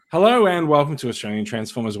Hello and welcome to Australian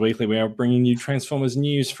Transformers Weekly. We are bringing you Transformers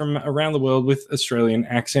news from around the world with Australian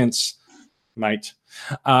accents, mate.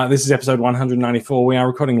 This is episode 194. We are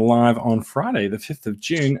recording live on Friday, the 5th of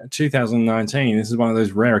June, 2019. This is one of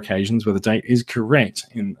those rare occasions where the date is correct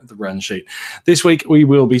in the run sheet. This week, we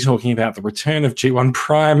will be talking about the return of G1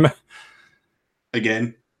 Prime.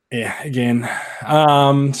 Again. Yeah, again.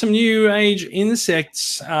 Some new age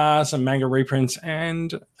insects, some manga reprints,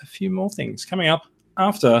 and a few more things coming up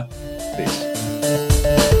after this.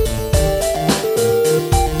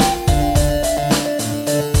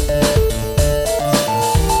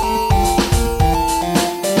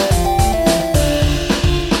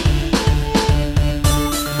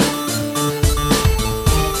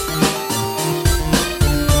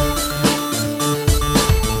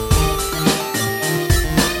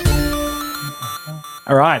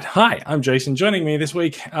 All right. Hi, I'm Jason. Joining me this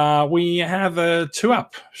week, we have a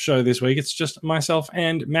two-up show this week. It's just myself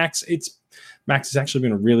and Max. Max, has actually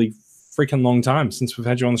been a really freaking long time since we've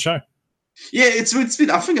had you on the show. Yeah, it's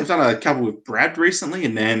been. I think I've done a couple with Brad recently,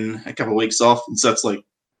 and then a couple of weeks off. And so it's like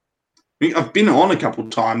I've been on a couple of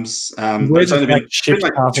times. It's only been like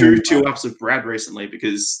two ups with Brad recently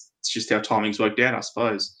because it's just how timing's worked out, I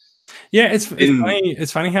suppose. Yeah, it's funny.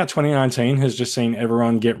 It's funny how 2019 has just seen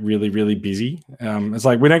everyone get really, really busy. It's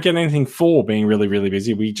like we don't get anything for being really, really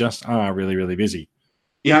busy. We just are really, really busy.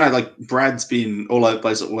 Yeah, I know, like Brad's been all over the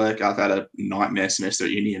place at work. I've had a nightmare semester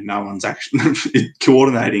at uni, and no one's actually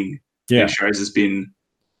coordinating. Yeah, shows has been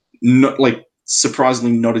not like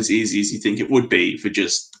surprisingly not as easy as you think it would be for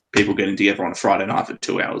just people getting together on a Friday night for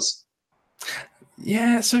 2 hours.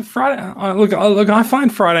 Yeah, so Friday. Look, I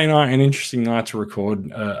find Friday night an interesting night to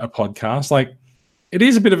record a podcast. Like, it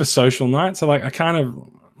is a bit of a social night, so like I kind of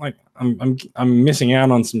like I'm missing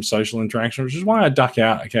out on some social interaction, which is why I duck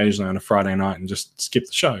out occasionally on a Friday night and just skip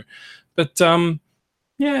the show. But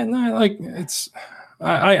yeah, no, like it's.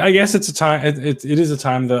 I guess it's a time. It is a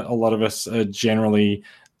time that a lot of us are generally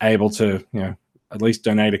able to, at least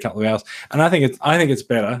donate a couple of hours. And I think it's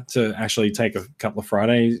better to actually take a couple of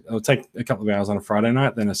Fridays or take a couple of hours on a Friday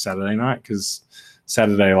night than a Saturday night, because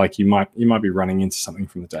Saturday, like you might be running into something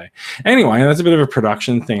from the day. Anyway, that's a bit of a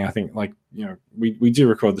production thing. I think we do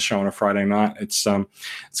record the show on a Friday night. It's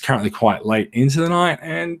currently quite late into the night,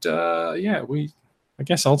 and I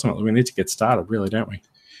guess ultimately we need to get started, really, don't we?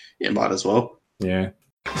 Yeah, might as well. Yeah.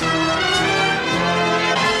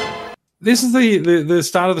 This is the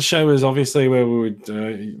start of the show is obviously where we would,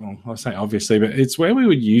 I say obviously, but it's where we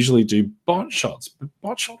would usually do bot shots. But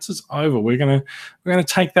bot shots is over. We're gonna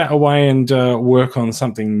take that away and work on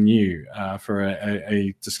something new for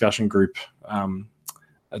a discussion group,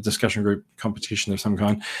 competition of some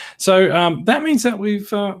kind. So that means that we're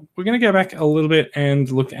going to go back a little bit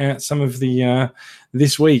and look at some of the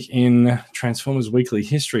this week in Transformers Weekly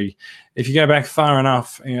history. If you go back far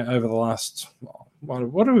enough over the last.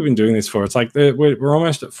 What have we been doing this for? It's like we're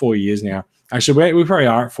almost at 4 years now. Actually, we probably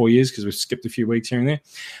are at 4 years because we've skipped a few weeks here and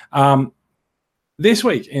there. This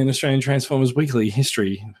week in Australian Transformers Weekly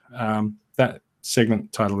history, that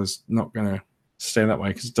segment title is not going to stay that way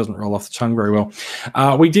because it doesn't roll off the tongue very well.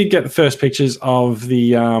 We did get the first pictures of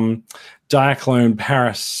the Diaclone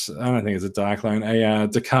Paris. I don't think it's a Diaclone, a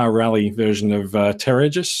Dakar Rally version of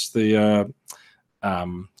Terraegis, the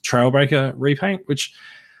Trailbreaker repaint, which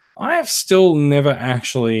I have still never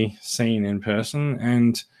actually seen in person,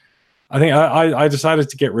 and I think I decided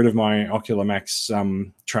to get rid of my Ocular Max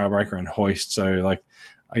Trailbreaker and Hoist. So, like,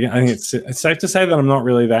 I think it's safe to say that I'm not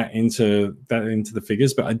really that into the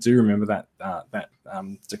figures, but I do remember that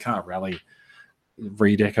Dakar Rally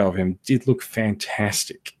redeco of him did look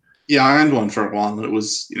fantastic. Yeah, I owned one for a while, and it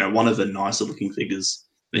was one of the nicer looking figures.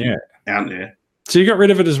 Out there. So you got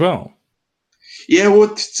rid of it as well? Yeah,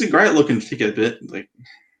 well, it's a great looking figure, but like.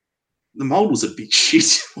 The mold was a bit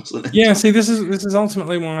shit, wasn't it? Yeah, see, this is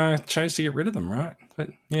ultimately why I chose to get rid of them, right? But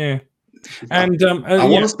yeah, and I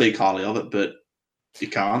want to speak highly of it, but you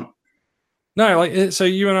can't. No, like so,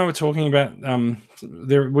 you and I were talking about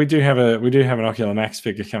we do have an Ocular Max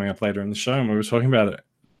figure coming up later in the show, and we were talking about it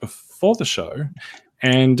before the show,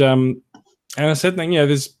 and I said that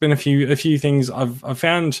there's been a few things I've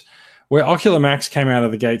found where Ocular Max came out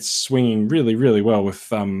of the gates swinging really, really well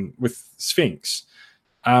with Sphinx.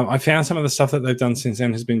 I found some of the stuff that they've done since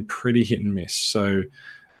then has been pretty hit and miss. So,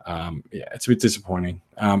 it's a bit disappointing.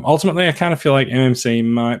 Ultimately, I kind of feel like MMC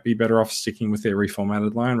might be better off sticking with their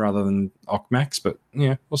reformatted line rather than OcMax. But,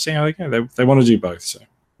 yeah, we'll see how they go. They want to do both. So,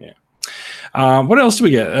 yeah. What else do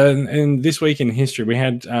we get? And this week in history, we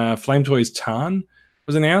had Flame Toys Tarn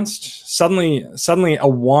was announced. Suddenly, a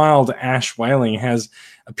wild Ash Whaling has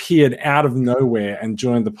appeared out of nowhere and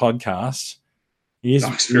joined the podcast.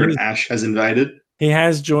 Dark Spirit Ash has invaded. He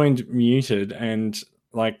has joined Muted, and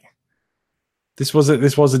like this was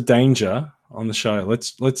a danger on the show.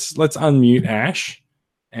 Let's unmute Ash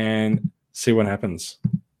and see what happens.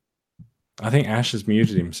 I think Ash has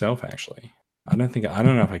muted himself. Actually, I don't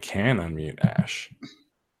know if I can unmute Ash.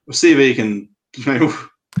 We'll see if he can.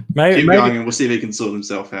 Maybe keep going, and we'll see if he can sort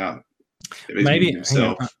himself out. Maybe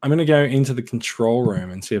himself. I'm going to go into the control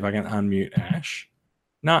room and see if I can unmute Ash.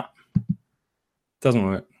 No, doesn't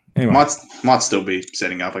work. Anyway. Might still be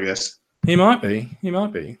setting up, I guess. He might be.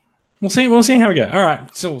 We'll see how we go. All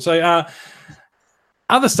right. So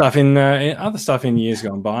other stuff in years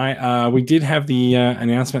gone by. We did have the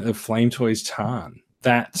announcement of Flame Toys Tarn.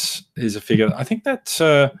 That is a figure. I think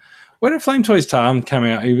that when did Flame Toys Tarn come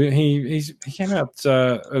out? He came out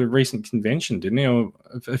at a recent convention, didn't he? Or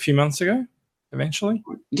a few months ago. Eventually.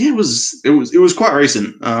 Yeah, it was quite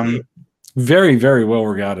recent. Very, very well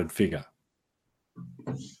regarded figure.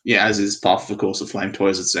 Yeah, as is part of the course of Flame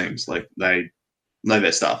Toys, it seems like they know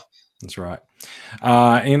their stuff. That's right.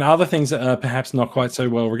 In other things that are perhaps not quite so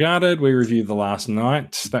well regarded, we reviewed The Last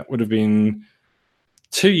Knight. That would have been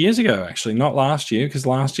 2 years ago, actually, not last year, because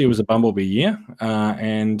last year was a Bumblebee year.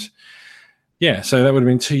 And yeah, so that would have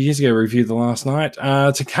been 2 years ago. We reviewed The Last Knight.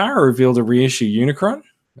 Takara revealed a reissue Unicron,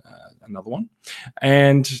 another one,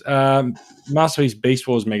 and Masterpiece Beast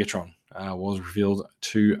Wars Megatron was revealed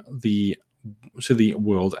to the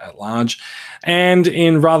world at large. And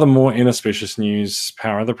in rather more inauspicious news,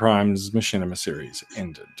 Power of the Prime's Machinima series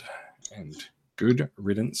ended. And good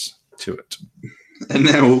riddance to it. And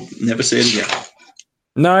now we'll never see it again.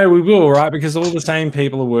 No, we will, right? Because all the same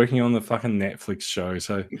people are working on the fucking Netflix show.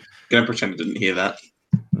 So don't pretend I didn't hear that.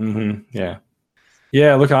 Yeah.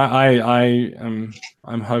 Yeah, look, I'm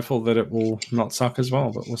hopeful that it will not suck as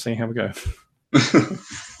well, but we'll see how we go.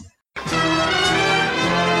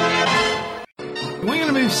 We're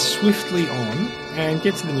going to move swiftly on and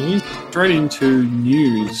get to the news. Straight into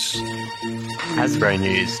news. Hasbro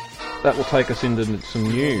news. That will take us into some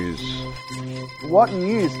news. What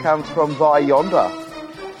news comes from Via Yonder?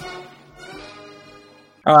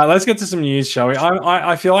 All right, let's get to some news, shall we?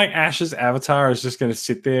 I feel like Ash's avatar is just going to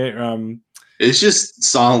sit there. It's just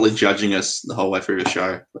silently judging us the whole way through the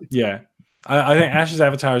show. Yeah. I think Ash's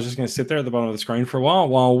avatar is just going to sit there at the bottom of the screen for a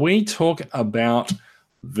while we talk about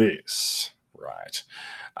this. Right.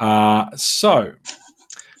 So,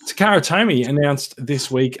 Takara Tomy announced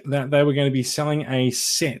this week that they were going to be selling a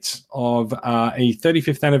set of a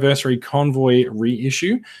 35th anniversary Convoy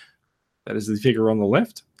reissue. That is the figure on the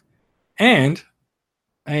left. And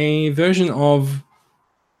a version of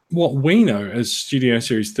what we know as Studio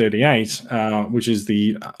Series 38, which is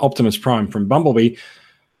the Optimus Prime from Bumblebee,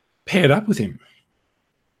 paired up with him.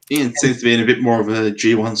 Yeah, it seems to be in a bit more of a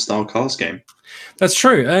G1 style color scheme. That's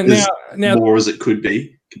true. Now more as it could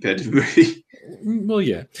be compared to the movie. Well,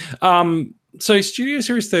 yeah. So Studio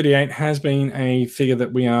Series 38 has been a figure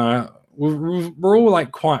that we're all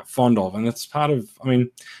like quite fond of, and it's part of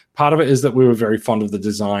it is that we were very fond of the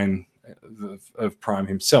design of Prime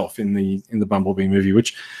himself in the Bumblebee movie,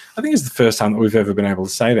 which I think is the first time that we've ever been able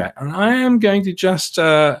to say that. And I am going to just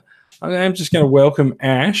going to welcome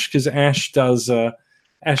Ash, because Ash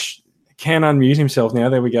can unmute himself now.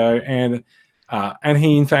 There we go. And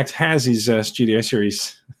he in fact has his Studio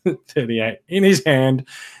Series 38 in his hand.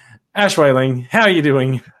 Ash Whaling, how are you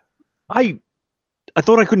doing? I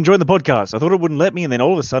thought I couldn't join the podcast. I thought it wouldn't let me, and then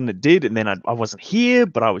all of a sudden it did, and then I wasn't here,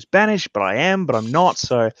 but I was banished, but I am, but I'm not.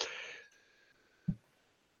 So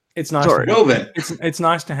it's nice. Sorry. Well then, it's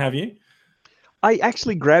nice to have you. I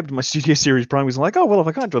actually grabbed my Studio Series Prime because I'm like, oh well, if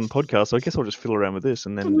I can't join the podcast, so I guess I'll just fiddle around with this,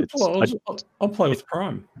 and then I'll play with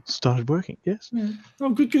Prime. Started working. Yes. Yeah. Oh,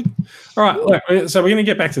 good. All right. Look, so we're going to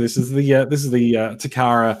get back to this. This is the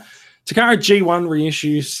Takara G1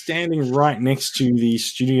 reissue, standing right next to the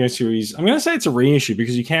Studio Series. I'm going to say it's a reissue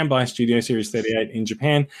because you can buy Studio Series 38 in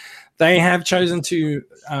Japan. They have chosen to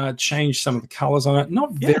change some of the colors on it,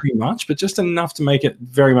 not very much, but just enough to make it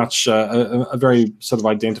very much a very sort of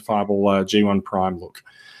identifiable G1 Prime look.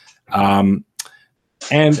 And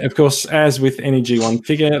of course, as with any G1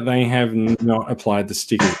 figure, they have not applied the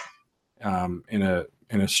sticker in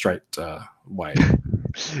a straight way.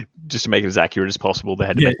 Just to make it as accurate as possible, they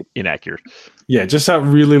had to make it inaccurate. Yeah, just so it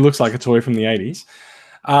really looks like a toy from the 80s.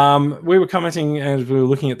 We were commenting as we were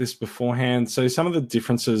looking at this beforehand. So some of the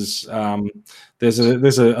differences, there's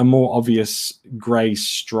a more obvious grey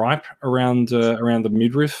stripe around the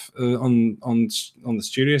midriff on the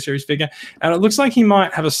Studio Series figure, and it looks like he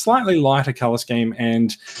might have a slightly lighter color scheme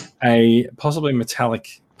and a possibly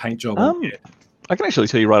metallic paint job. I can actually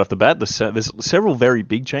tell you right off the bat, there's several very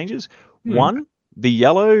big changes. One, The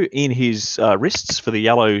yellow in his wrists for the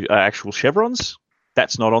yellow actual chevrons,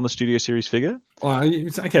 that's not on the Studio Series figure. Well,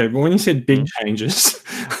 it's okay, but when you said big changes,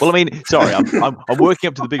 well, I mean, sorry, I'm working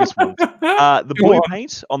up to the biggest ones. The blue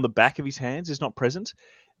paint on the back of his hands is not present,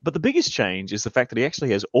 but the biggest change is the fact that he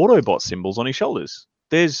actually has Autobot symbols on his shoulders.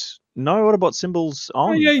 There's no Autobot symbols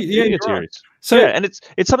on Studio Series. Right. So yeah, and it's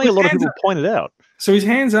something a lot of people pointed out. So his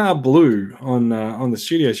hands are blue on the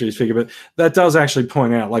Studio Series figure, but that does actually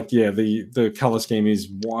point out, like, the color scheme is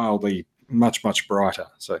wildly much brighter.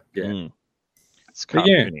 So yeah, it's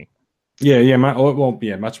cartoony.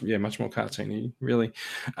 Much more cartoony, really.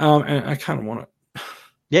 And I kind of want it.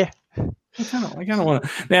 Yeah, I kind of want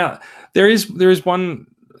it. Now there is one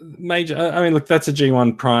major. I mean, look, that's a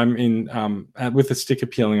G1 Prime in with the sticker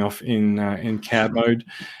peeling off in CAD mode.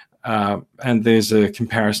 And there's a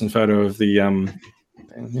comparison photo of the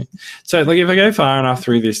so like if I go far enough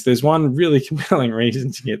through this, there's one really compelling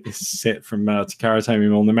reason to get this set from Takara Tomy,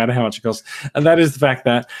 no matter how much it costs, and that is the fact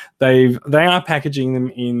that they are packaging them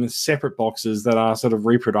in separate boxes that are sort of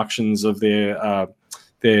reproductions of their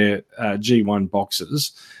G1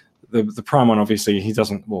 boxes. The Prime one, obviously, he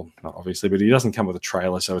doesn't, well, not obviously, but he doesn't come with a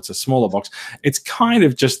trailer, so it's a smaller box. It's kind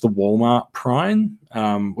of just the Walmart Prime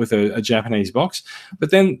with a Japanese box.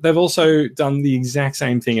 But then they've also done the exact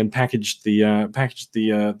same thing and packaged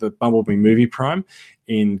the Bumblebee Movie Prime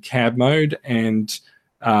in CAD mode and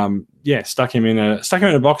stuck him in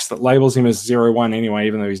a box that labels him as 01 anyway,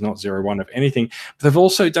 even though he's not 01 of anything. But they've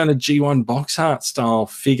also done a G1 box art style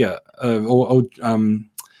figure artwork.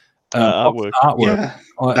 Yeah,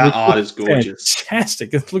 that art is gorgeous,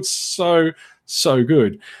 fantastic. It looks so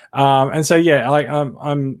good, and so like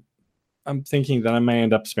I'm thinking that I may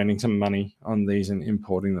end up spending some money on these and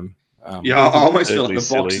importing them. I almost feel like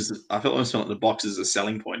the boxes. I almost feel like the box is a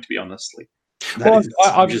selling point, to be honest. Well,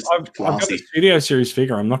 I've got the Studio Series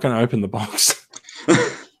figure. I'm not going to open the box,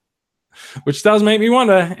 which does make me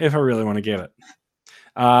wonder if I really want to get it.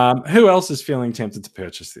 Who else is feeling tempted to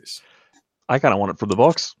purchase this? I kind of want it from the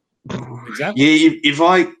box. Exactly. Yeah, if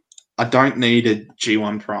I don't need a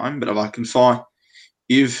G1 Prime, but if I can find,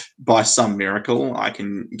 if by some miracle I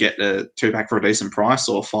can get a 2-pack for a decent price,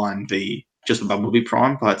 or find just the Bumblebee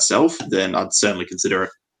Prime by itself, then I'd certainly consider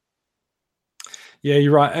it. Yeah,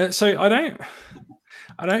 you're right. So I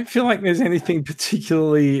don't feel like there's anything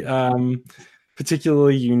particularly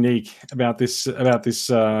unique about this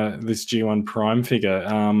G1 Prime figure.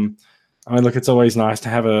 I mean, look, it's always nice to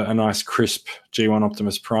have a nice, crisp G1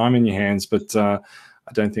 Optimus Prime in your hands, but I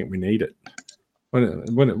don't think we need it. What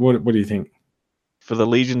do you think? For the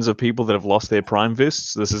legions of people that have lost their Prime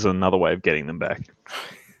fists, this is another way of getting them back.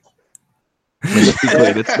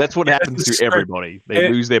 That's what happens to everybody. They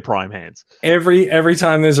lose their Prime hands. Every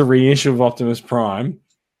time there's a reissue of Optimus Prime,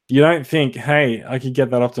 you don't think, hey, I could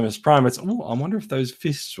get that Optimus Prime. It's, oh, I wonder if those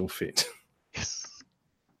fists will fit. Yes.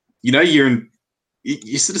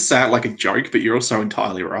 You sort of say it like a joke, but you're also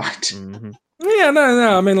entirely right. Mm-hmm. Yeah,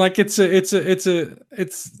 no. I mean, like it's a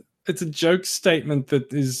joke statement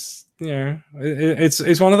that is,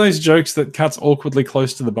 it's one of those jokes that cuts awkwardly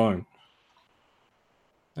close to the bone.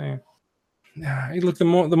 Yeah. Look, the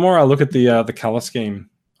more I look at the color scheme,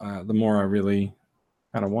 the more I really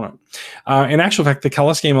kind of want it. In actual fact, the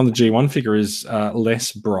color scheme on the G1 figure is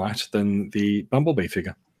less bright than the Bumblebee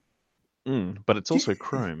figure. But it's also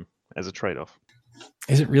chrome as a trade-off.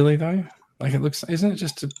 Is it really though? Like it looks? Isn't it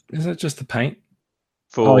just the paint?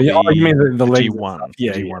 You mean the G1?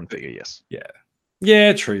 Yeah, G1 figure. Yes.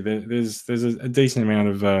 Yeah. True. There's a decent amount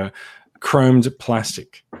of chromed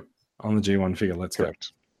plastic on the G1 figure. Let's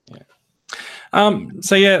Correct. Go. Yeah.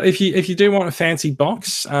 So yeah, if you do want a fancy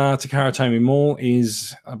box, Takara Tomy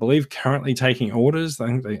is, I believe, currently taking orders. I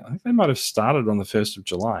think they might have started on the 1st of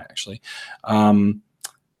July actually.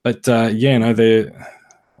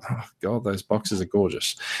 Oh God, those boxes are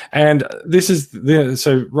gorgeous. And this is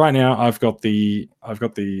so right now I've got the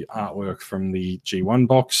artwork from the G1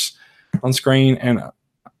 box on screen, and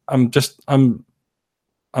I'm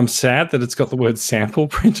sad that it's got the word sample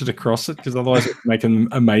printed across it, because otherwise it would make an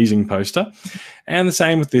amazing poster. And the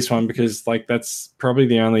same with this one, because like that's probably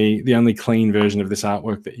the only clean version of this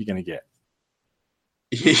artwork that you're going to get.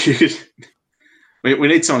 We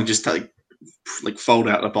need someone just to like fold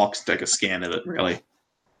out the box and take a scan of it, really.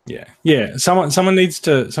 Yeah. Someone needs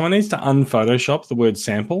to unphotoshop the word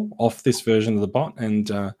sample off this version of the bot, and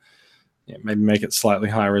maybe make it slightly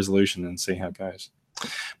higher resolution and see how it goes.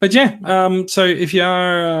 But so if you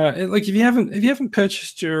are if you haven't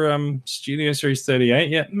purchased your Studio Series 38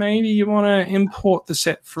 yet, maybe you want to import the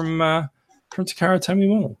set from Takara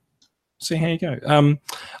Tomy. see how you go.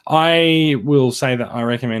 I will say that I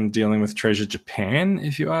recommend dealing with Treasure Japan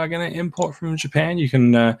if you are going to import from Japan. You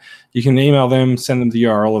can email them, send them the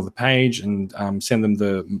URL of the page, and send them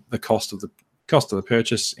the cost of the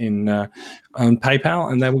purchase on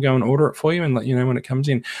PayPal, and they will go and order it for you and let you know when it comes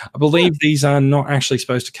in. I believe these are not actually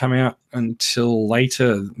supposed to come out until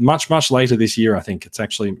later, much later this year. I think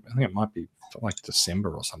it might be like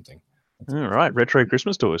December or something. All right, retro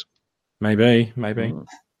Christmas toys. Maybe.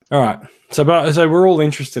 All right. So we're all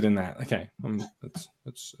interested in that. Okay.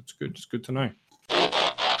 It's good. It's good to know.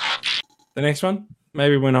 The next one,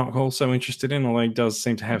 maybe we're not also interested in, although it does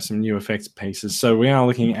seem to have some new effects pieces. So we are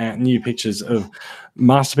looking at new pictures of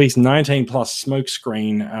Masterpiece 19 Plus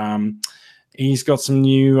Smokescreen. He's got some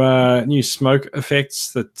new smoke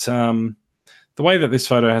effects that the way that this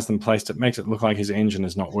photo has them placed, it makes it look like his engine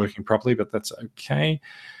is not working properly, but that's okay.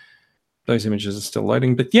 Those images are still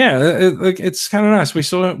loading, but yeah, it's kind of nice. We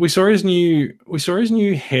saw his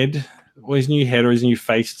new head, or his new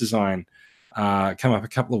face design come up a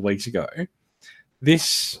couple of weeks ago.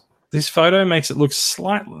 This photo makes it look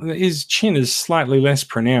his chin is slightly less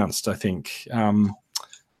pronounced. I think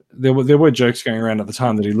there were jokes going around at the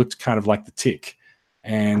time that he looked kind of like the Tick,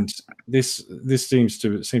 and this seems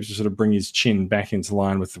to sort of bring his chin back into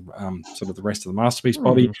line with sort of the rest of the Masterpiece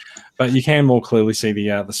body, but you can more clearly see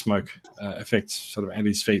the smoke effect sort of at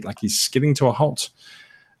his feet, like he's skidding to a halt.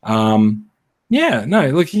 Yeah, no,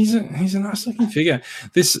 look, he's a nice looking figure.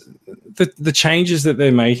 The changes that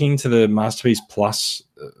they're making to the Masterpiece Plus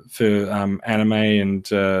for anime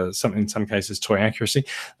and in some cases toy accuracy,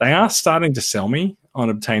 they are starting to sell me on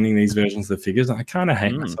obtaining these versions of the figures. I kind of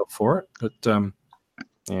hate myself for it, but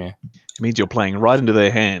yeah. It means you're playing right into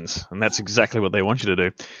their hands, and that's exactly what they want you to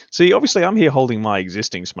do. See, obviously, I'm here holding my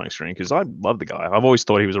existing Smokescreen because I love the guy. I've always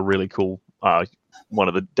thought he was a really cool one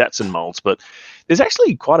of the Datsun molds, but there's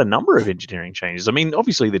actually quite a number of engineering changes. I mean,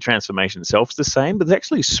 obviously, the transformation itself is the same, but there's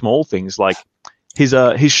actually small things like his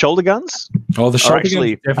shoulder guns. Oh, the shoulder are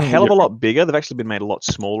actually guns a hell of a lot bigger. They've actually been made a lot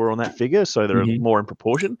smaller on that figure, so they're more in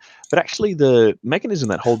proportion. But actually, the mechanism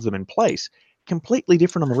that holds them in place completely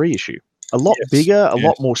different on the reissue. A lot bigger, a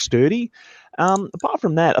lot more sturdy. Apart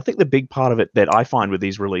from that, I think the big part of it that I find with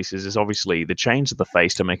these releases is obviously the change of the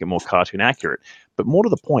face to make it more cartoon accurate. But more to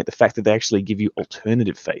the point, the fact that they actually give you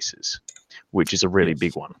alternative faces, which is a really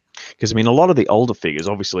big one. Because, I mean, a lot of the older figures,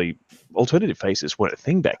 obviously, alternative faces weren't a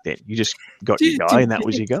thing back then. You just got your guy, and that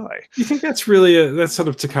was your guy. Do you think that's really that's sort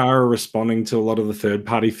of Takara responding to a lot of the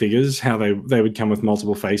third-party figures, how they would come with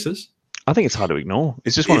multiple faces? I think it's hard to ignore.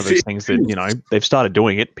 It's just one of those things that, they've started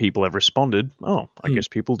doing it. People have responded. Oh, I guess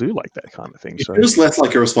people do like that kind of thing. So it was less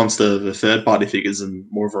like a response to the third-party figures and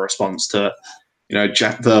more of a response to,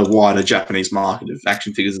 the wider Japanese market of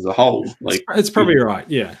action figures as a whole. Like, it's probably right.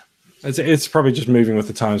 Yeah, it's probably just moving with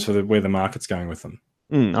the times for where the market's going with them.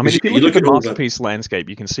 I mean, if you look at the Masterpiece landscape,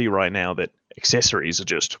 you can see right now that accessories are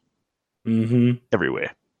just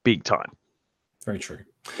everywhere, big time. Very true.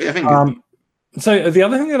 Yeah, I think. So the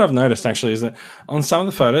other thing that I've noticed actually is that on some of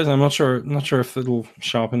the photos, I'm not sure if it'll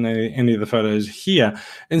show up in any of the photos here.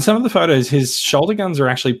 In some of the photos, his shoulder guns are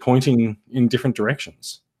actually pointing in different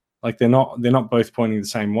directions. Like they're not both pointing the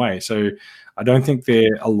same way. So I don't think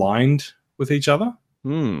they're aligned with each other.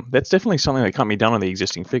 That's definitely something that can't be done on the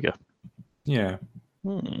existing figure. Yeah.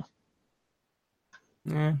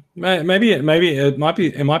 Yeah, maybe it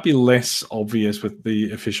might be less obvious with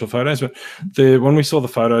the official photos, but when we saw the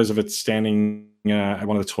photos of it standing at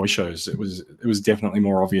one of the toy shows, it was definitely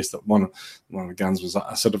more obvious that one of the guns was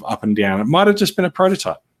sort of up and down. It might have just been a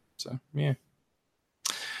prototype. So yeah.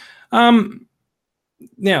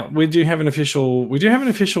 Now we do have an official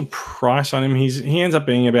price on him. He ends up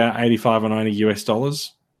being about $85 or $90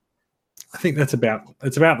 US. I think it's about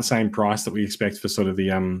the same price that we expect for sort of the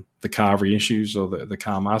car reissues or the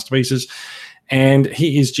car masterpieces, and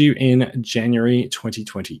he is due in January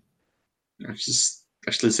 2020. It just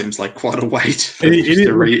actually seems like quite a wait for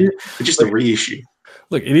just a reissue.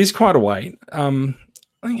 Look, it is quite a wait.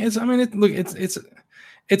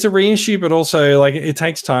 It's a reissue, but also like it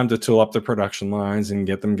takes time to tool up the production lines and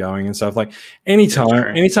get them going and stuff. Like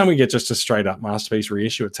anytime we get just a straight up Masterpiece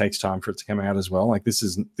reissue, it takes time for it to come out as well. Like this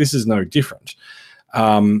is no different.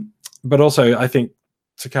 But also I think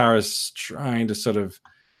Takara's trying to sort of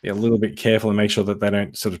be a little bit careful and make sure that they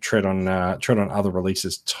don't sort of tread on other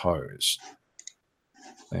releases' toes.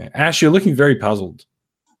 Yeah. Ash, you're looking very puzzled.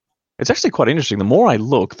 It's actually quite interesting. The more I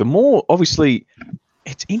look, the more obviously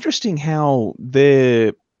it's interesting how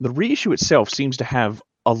the reissue itself seems to have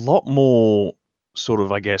a lot more sort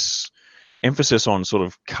of, I guess, emphasis on sort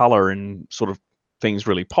of color and sort of things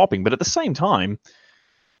really popping. But at the same time,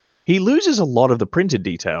 he loses a lot of the printed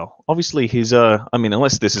detail. Obviously, his I mean,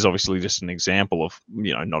 unless this is obviously just an example of,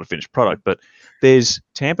 you know, not a finished product, but there's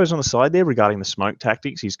tampos on the side there regarding the smoke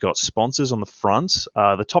tactics. He's got sponsors on the front.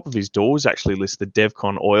 The top of his doors actually lists the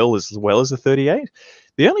DevCon oil as well as the 38.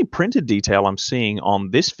 The only printed detail I'm seeing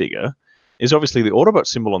on this figure is obviously the Autobot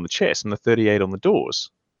symbol on the chest and the 38 on the doors.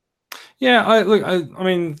 Yeah, I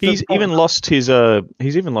mean, he's even lost his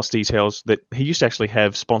details that he used to actually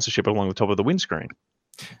have sponsorship along the top of the windscreen.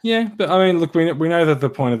 Yeah, but I mean, look, we know that the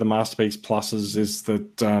point of the Masterpiece Pluses is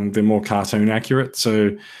that they're more cartoon accurate.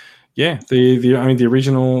 So, yeah, the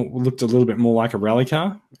original looked a little bit more like a rally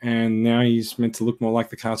car, and now he's meant to look more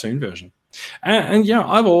like the cartoon version. And you know,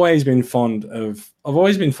 I've always been fond, and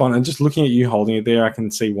just looking at you holding it there, I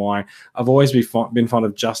can see why. I've always been fond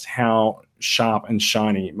of just how sharp and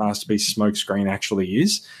shiny Masterpiece Smokescreen actually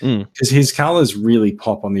is, because his colors really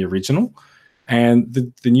pop on the original. And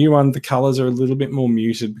the new one, the colors are a little bit more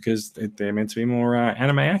muted because they're meant to be more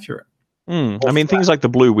anime accurate. I mean, things like the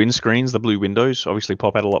blue windscreens, the blue windows, obviously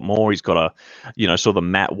pop out a lot more. He's got a, you know, sort of the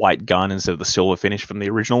matte white gun instead of the silver finish from the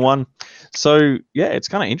original one. So yeah, it's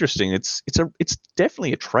kind of interesting. It's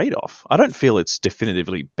definitely a trade-off. I don't feel it's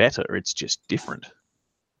definitively better. It's just different.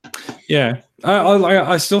 Yeah,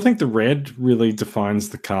 I still think the red really defines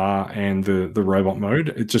the car and the robot mode.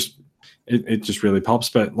 It just really pops.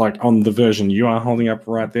 But like on the version you are holding up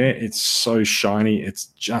right there, it's so shiny. It's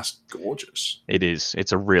just gorgeous. It is.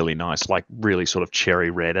 It's a really nice, like really sort of cherry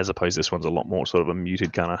red, as opposed to this one's a lot more sort of a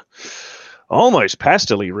muted kind of almost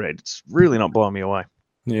pastel-y red. It's really not blowing me away.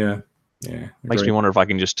 Yeah. Makes me wonder if I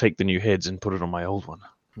can just take the new heads and put it on my old one.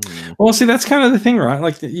 Well, see, that's kind of the thing, right?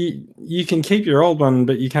 Like you can keep your old one,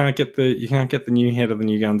 but you can't get the new head of the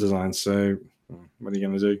new gun design. So what are you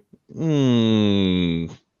going to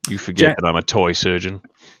do? You forget that I'm a toy surgeon.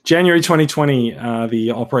 January 2020,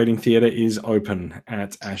 the operating theater is open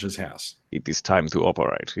at Ash's house. It is time to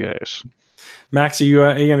operate. Yes. Max, are you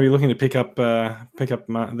going to be looking to pick up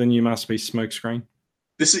the new Masterpiece Smokescreen?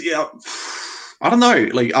 This is I don't know.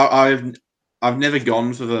 Like I've never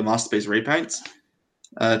gone for the Masterpiece repaints,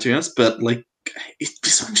 to be honest. But like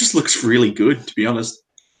this one just looks really good, to be honest.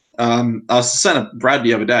 I was saying to Brad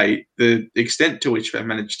the other day, the extent to which they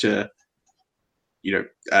managed to, you know,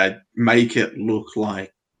 make it look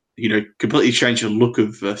like, you know, completely change the look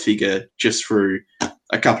of the figure just through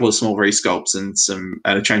a couple of small resculpts and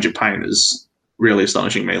a change of paint is really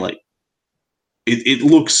astonishing me. Like, it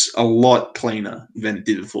looks a lot cleaner than it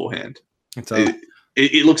did beforehand.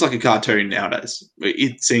 It looks like a cartoon nowadays.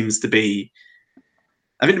 It seems to be.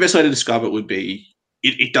 I think the best way to describe it would be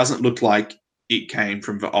it doesn't look like it came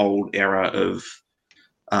from the old era of,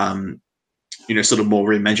 you know, sort of more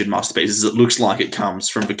reimagined masterpieces. It looks like it comes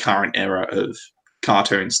from the current era of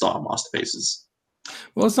cartoon style masterpieces.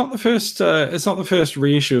 Well, it's not the first. It's not the first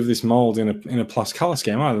reissue of this mold in a plus color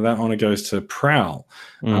scheme either. That honor goes to Prowl.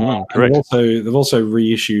 Correct. They've also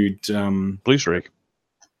reissued Blue Streak.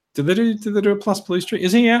 Did they do a plus Blue Streak?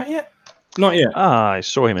 Is he out yet? Not yet. I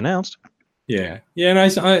saw him announced. Yeah.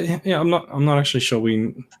 No, I'm not actually sure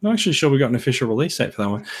we got an official release date for that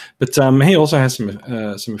one. But he also has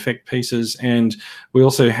some effect pieces, and we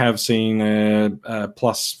also have seen a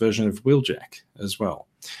plus version of Wheeljack as well.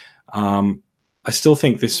 I still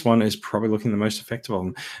think this one is probably looking the most effective of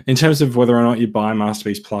them. In terms of whether or not you buy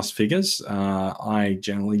Masterpiece Plus figures, I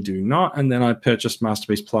generally do not. And then I purchased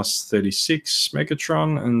Masterpiece Plus 36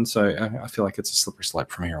 Megatron, and so I feel like it's a slippery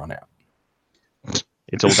slope from here on out.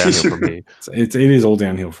 It's all downhill from here. It is all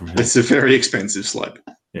downhill from here. It's a very expensive slope.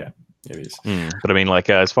 Yeah, it is. But I mean, like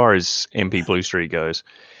as far as MP Blue Streak goes,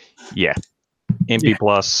 yeah, MP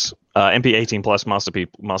Plus, MP 18 Plus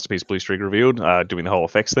Masterpiece Blue Streak revealed, doing the whole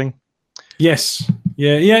effects thing. Yes.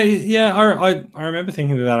 Yeah. I remember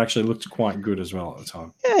thinking that actually looked quite good as well at the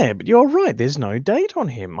time. Yeah, but you're right. There's no date on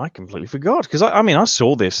him. I completely forgot because I mean I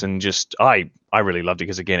saw this and just I really loved it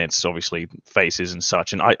because again it's obviously faces and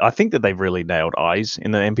such, and I think that they've really nailed eyes in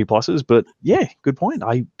the MP Pluses. But yeah, good point.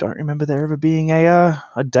 I don't remember there ever being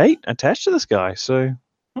a date attached to this guy. So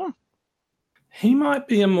he might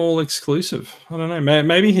be a mall exclusive. I don't know.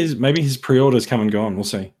 Maybe his pre-orders come and gone. We'll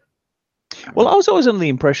see. Well, I was always under the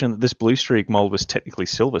impression that this Blue Streak mold was technically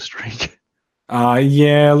Silver Streak.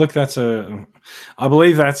 Yeah, look, I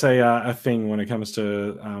believe that's a thing when it comes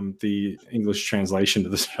to the English translation to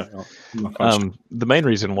the show. The main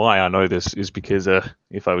reason why I know this is because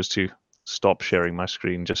if I was to stop sharing my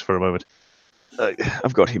screen just for a moment,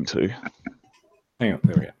 I've got him too. Hang on,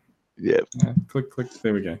 there we go. Yeah. Click,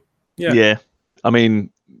 there we go. Yeah. I mean,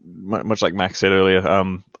 much like Max said earlier,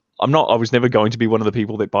 I was never going to be one of the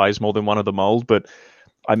people that buys more than one of the mold, but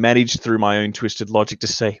I managed through my own twisted logic to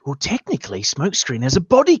say, well, technically, Smokescreen has a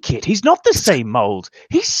body kit. He's not the same mold.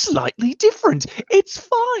 He's slightly different. It's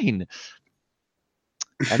fine.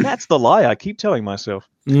 And that's the lie I keep telling myself.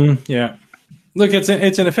 Yeah. Look, it's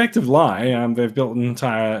an effective lie. They've built an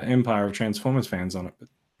entire empire of Transformers fans on it. But,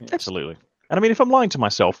 yeah. Absolutely. And I mean, if I'm lying to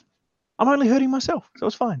myself, I'm only hurting myself. So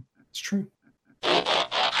it's fine. It's true.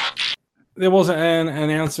 There was an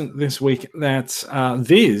announcement this week that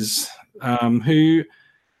Viz, who...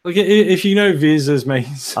 Look, if you know Viz as me...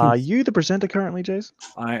 Are you the presenter currently, Jace?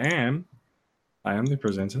 I am the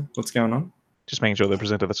presenter. What's going on? Just making sure they're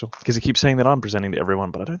presenter, that's all. Because he keeps saying that I'm presenting to everyone,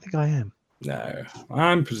 but I don't think I am. No,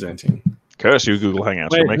 I'm presenting. Curse you, Google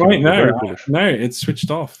Hangouts. No, it's switched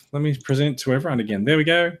off. Let me present to everyone again. There we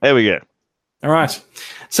go. There we go. All right.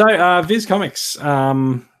 So, Viz Comics,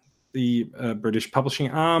 the British publishing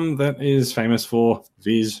arm that is famous for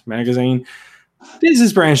Viz magazine. Viz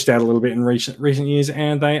has branched out a little bit in recent years,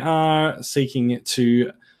 and they are seeking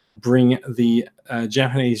to bring the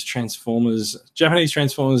Japanese Transformers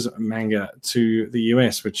manga to the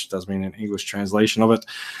US, which does mean an English translation of it.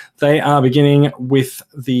 They are beginning with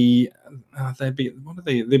they're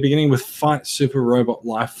beginning with Fight Super Robot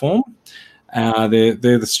Lifeform. They're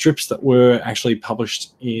the strips that were actually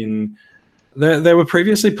published in. They were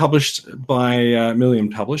previously published by Million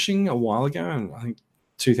Publishing a while ago, and I think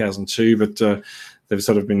 2002, but they've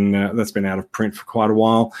sort of been that's been out of print for quite a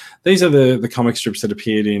while. These are the comic strips that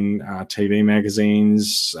appeared in TV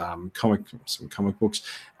magazines, some comic books,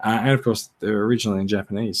 and of course they're originally in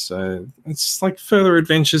Japanese. So it's like further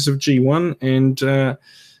adventures of G1. And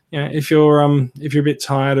if you're a bit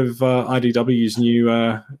tired of IDW's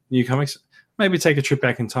new comics, maybe take a trip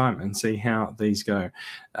back in time and see how these go.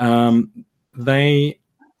 They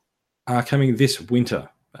are coming this winter.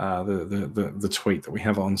 The tweet that we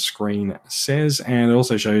have on screen says, and it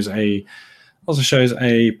also shows a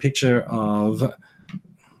picture of. Let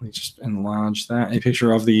me just enlarge that. A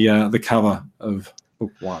picture of the cover of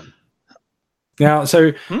book 1. Now,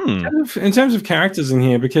 so in terms of characters in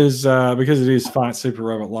here, because it is Fight Super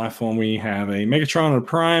Robot Lifeform, we have a Megatron and a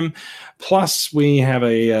Prime, plus we have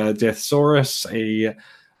a Deathsaurus, we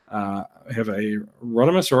have a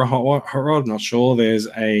Rodimus or a Hot Rod, not sure. There's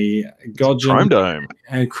a Godgen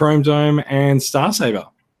and Chrome Dome and Starsaber.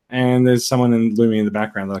 And there's someone looming in the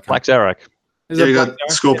background that I can't. Black Zarak. Yeah, you got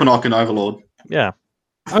Scorponok and Overlord. Yeah.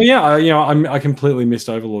 Oh yeah, I completely missed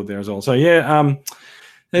Overlord there as well. So yeah,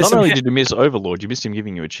 not only did you miss Overlord, you missed him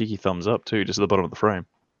giving you a cheeky thumbs up too, just at the bottom of the frame.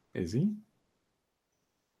 Is he?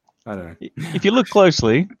 I don't know. If you look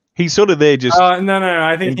closely, he's sort of there just no.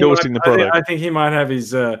 I think endorsing the product. I think he might have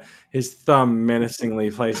his thumb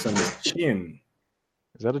menacingly placed on his chin.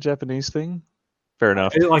 Is that a Japanese thing? Fair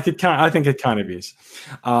enough. I think it kind of is.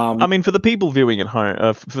 I mean, for the people viewing at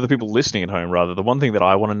home, for the people listening at home, rather, the one thing that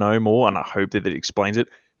I want to know more, and I hope that it explains it,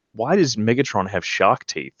 why does Megatron have shark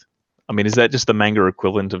teeth? I mean, is that just the manga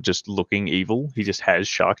equivalent of just looking evil? He just has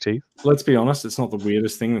shark teeth? Let's be honest, it's not the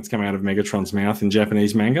weirdest thing that's come out of Megatron's mouth in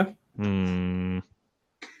Japanese manga.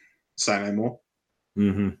 Say no more.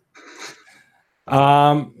 Mm-hmm.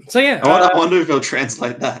 So yeah, I wonder if they'll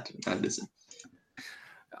translate that. No, listen.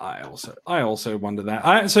 I also wonder that.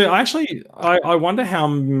 I wonder how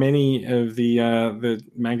many of the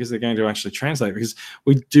mangas they're going to actually translate, because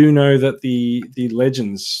we do know that the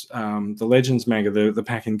Legends manga, the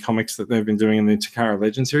pack-in comics that they've been doing in the Takara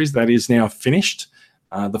Legend series, that is now finished.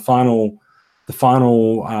 The final.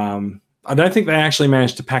 I don't think they actually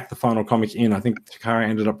managed to pack the final comic in. I think Takara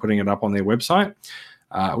ended up putting it up on their website,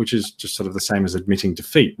 which is just sort of the same as admitting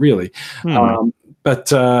defeat, really. But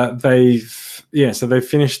they've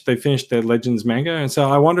finished their Legends manga, and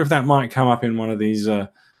so I wonder if that might come up in one of these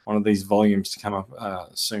volumes to come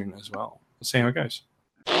up soon as well. We'll see how it goes.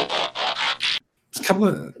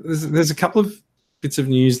 There's a couple of bits of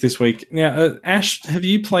news this week. Now, Ash, have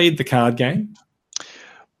you played the card game?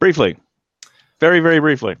 Briefly. Very, very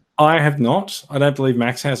briefly. I have not. I don't believe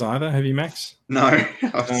Max has either. Have you, Max? No.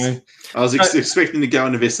 I was expecting to go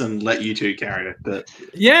into this and let you two carry it, but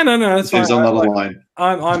yeah, no, that's fine. It's on the line.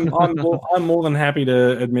 I'm more than happy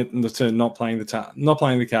to admit to not playing the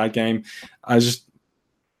card game. I'm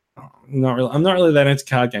not really that into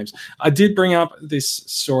card games. I did bring up this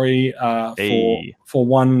story for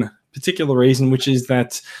one particular reason, which is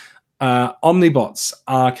that Omnibots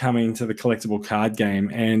are coming to the collectible card game.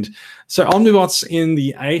 And so Omnibots in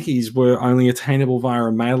the 80s were only attainable via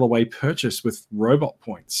a mail-away purchase with robot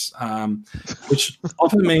points, which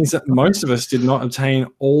often means that most of us did not obtain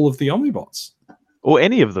all of the Omnibots. Or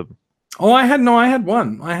any of them. Oh, I had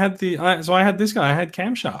one. I had this guy. I had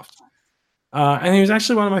Camshaft. And he was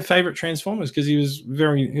actually one of my favorite Transformers because he was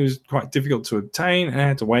quite difficult to obtain, and I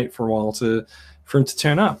had to wait for a while for him to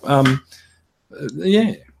turn up.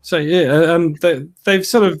 Yeah. So yeah, they've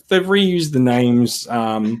reused the names.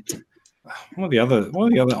 What are the other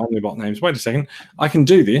Omnibot names? Wait a second, I can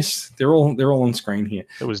do this. They're all on screen here.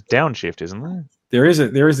 There was Downshift, isn't there? There is a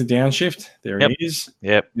Downshift. There Yep. it is.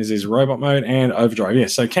 Yep. There's his robot mode and overdrive.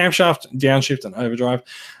 Yes. So camshaft, downshift, and overdrive.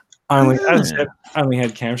 Only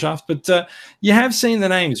had camshaft, but you have seen the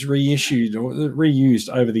names reissued or reused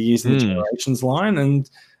over the years in the Generations line, and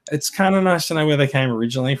it's kind of nice to know where they came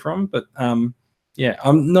originally from. But yeah,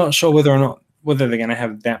 I'm not sure whether they're going to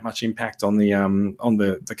have that much impact on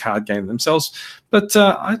the card game themselves. But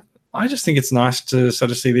I just think it's nice to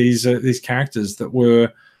sort of see these characters that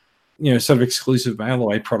were, sort of exclusive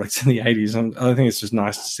mail-away products in the 80s. I think it's just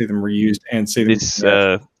nice to see them reused and see them. This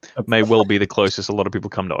may well be the closest a lot of people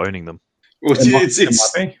come to owning them. Well,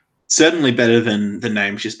 it's certainly better than the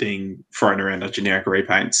names just being thrown around as generic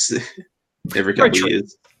repaints every couple of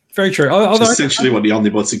years. Very true. It's essentially what the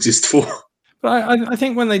Omnibots exist for. But I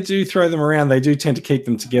think when they do throw them around, they do tend to keep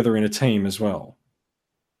them together in a team as well.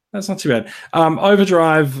 That's not too bad.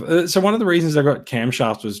 Overdrive. So one of the reasons I got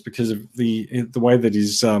camshaft was because of the way that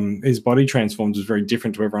his body transforms is very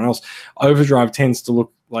different to everyone else. Overdrive tends to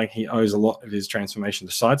look like he owes a lot of his transformation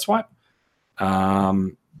to Sideswipe,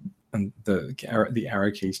 and the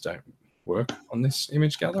arrow keys don't work on this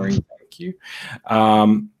image gallery. Thank you.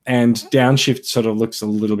 And downshift sort of looks a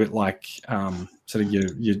little bit like sort of your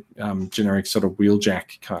generic sort of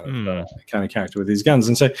wheeljack kind of character with his guns.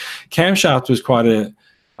 And so camshaft was quite a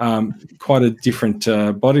different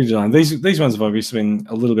body design. These ones have obviously been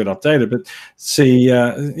a little bit updated, but see,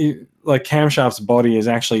 like camshaft's body is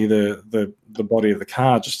actually the body of the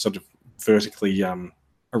car, just sort of vertically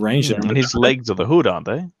arranged. And his legs are the hood, aren't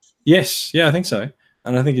they? Yes, yeah, I think so.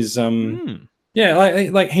 And I think his yeah,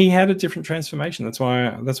 like he had a different transformation. That's why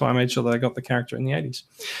I made sure that I got the character in the 80s.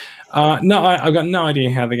 No, I've got no idea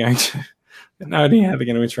how they're going to. No idea how they're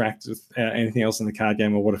going to interact with anything else in the card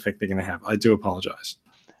game or what effect they're going to have. I do apologize.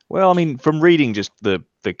 Well, I mean, from reading just the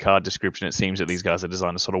card description, it seems that these guys are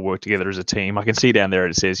designed to sort of work together as a team. I can see down there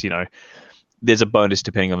it says, there's a bonus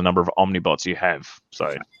depending on the number of Omnibots you have. So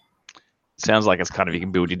it sounds like it's kind of you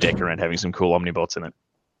can build your deck around having some cool Omnibots in it.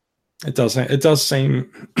 It does seem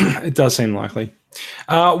likely.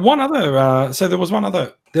 There was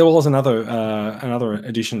another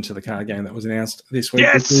addition to the card game that was announced this week.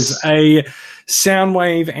 Yes! Which is a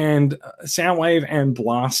Soundwave and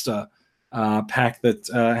Blaster pack that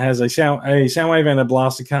has a Soundwave and a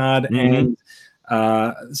Blaster card, and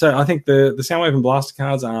so I think the Soundwave and Blaster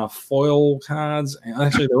cards are foil cards.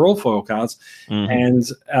 Actually, they're all foil cards, and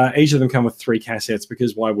each of them come with 3 cassettes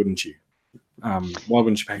because why wouldn't you? Why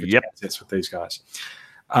wouldn't you package cassettes with these guys?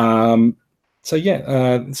 So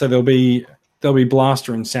there'll be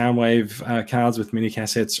Blaster and Soundwave cards with mini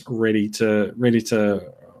cassettes ready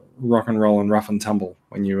to rock and roll and rough and tumble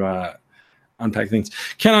when you unpack things.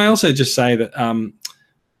 Can I also just say that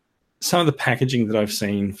some of the packaging that I've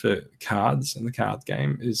seen for cards in the card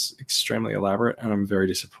game is extremely elaborate, and I'm very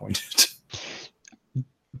disappointed.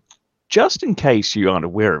 Just in case you aren't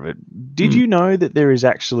aware of it, did you know that there is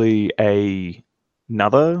actually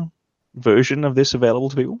another version of this available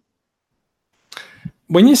to people?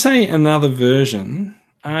 When you say another version,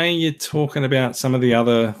 are you talking about some of the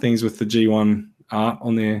other things with the G1 art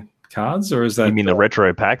on their cards, or is that... You mean the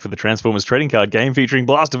retro pack for the Transformers trading card game featuring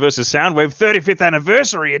Blaster vs. Soundwave 35th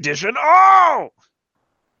Anniversary Edition? Oh!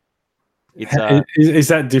 Is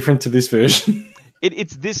that different to this version?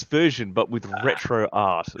 It's this version, but with retro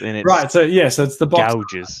art. And it's right, so it's the box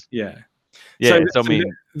gouges. Art. Yeah. Yeah,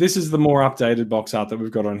 this is the more updated box art that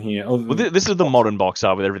we've got on here. Well, this is the modern box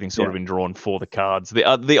art with everything sort of been drawn for the cards.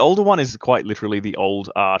 The older one is quite literally the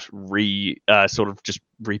old art sort of just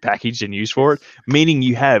repackaged and used for it, meaning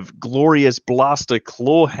you have glorious Blaster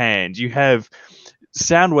claw hand, you have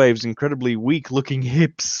Soundwave's incredibly weak-looking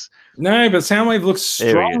hips. No, but Soundwave looks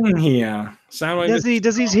strong here. Soundwave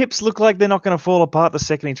does his hips look like they're not going to fall apart the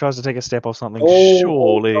second he tries to take a step off something?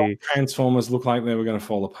 Surely. Transformers look like they were going to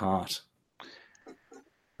fall apart.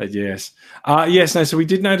 But yes. So we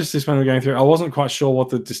did notice this when we were going through. I wasn't quite sure what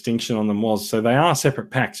the distinction on them was. So they are separate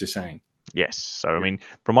packs, you're saying? Yes. So, I mean,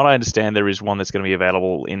 from what I understand, there is one that's going to be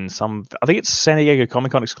available in I think it's San Diego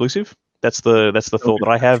Comic-Con exclusive. That's the thought that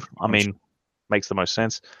I have. I mean, makes the most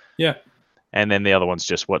sense. Yeah. And then the other one's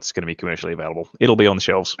just what's going to be commercially available. It'll be on the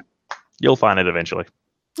shelves. You'll find it eventually.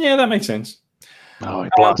 Yeah, that makes sense. Oh,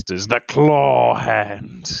 it blasters the claw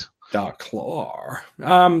hand. The claw.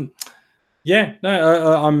 Yeah,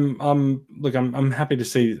 no, I'm happy to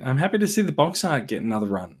see the box art get another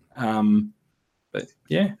run. But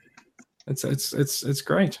yeah, it's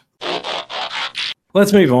great.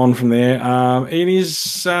 Let's move on from there. It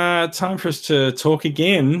is time for us to talk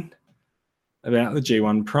again about the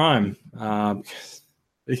G1 Prime,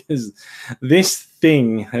 because this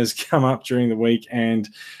thing has come up during the week and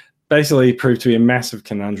basically proved to be a massive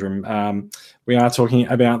conundrum. We are talking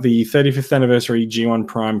about the 35th anniversary G1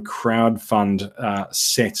 Prime crowdfund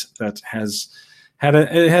set that has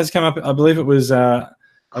come up. I believe it was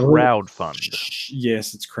crowdfund.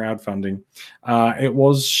 Yes, it's crowdfunding. It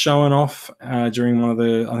was shown off during one of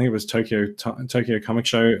the, I think it was Tokyo Comic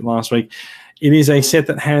Show last week. It is a set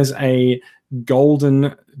that has a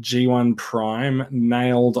golden G1 Prime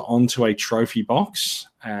nailed onto a trophy box.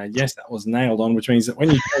 Yes, that was nailed on, which means that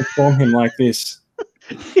when you transform him like this,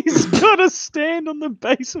 he's got to stand on the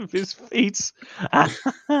base of his feet. So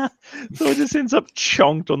it just ends up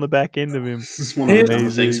chonked on the back end of him. This is one of the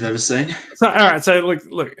dumbest things I've ever seen. So, all right, so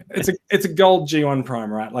look, it's a gold G1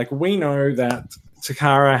 Prime, right? Like, we know that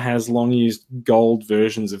Takara has long used gold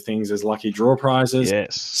versions of things as lucky draw prizes.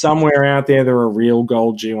 Yes. Somewhere out there are real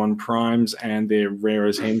gold G1 Primes, and they're rare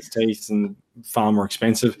as hen's teeth and far more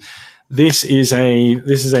expensive. This is a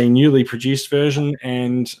newly produced version,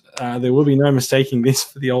 and there will be no mistaking this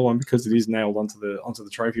for the old one because it is nailed onto the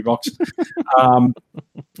trophy box.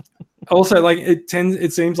 Also, like, it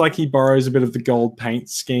seems like he borrows a bit of the gold paint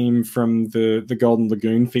scheme from the Golden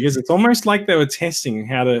Lagoon figures. It's almost like they were testing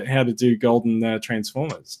how to do golden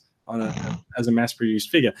Transformers as a mass-produced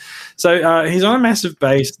figure. So he's on a massive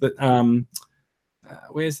base that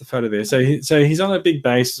where's the photo there? So he's on a big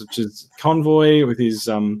base, which is Convoy with his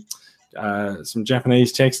some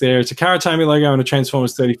Japanese text there. It's a Takara logo and a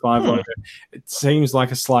Transformers 35 logo. It seems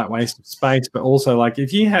like a slight waste of space, but also, like,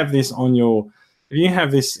 if you have this in your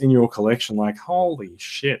collection, like, holy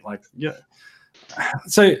shit, like, yeah.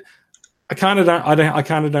 So I kind of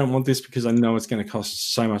don't want this because I know it's going to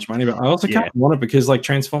cost so much money, but I also kind of want it because, like,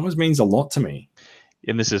 Transformers means a lot to me.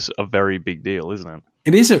 And this is a very big deal, isn't it?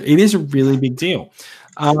 It is a really big deal.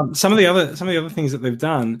 Some of the other things that they've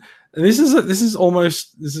done. This is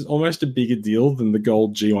almost a bigger deal than the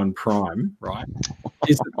gold G1 Prime, right?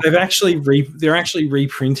 Is that they're actually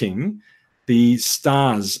reprinting the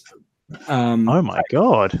stars. Oh my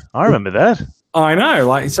god, I remember that. I know,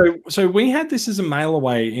 like, so we had this as a mail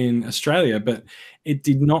away in Australia, but it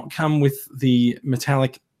did not come with the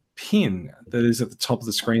metallic pin that is at the top of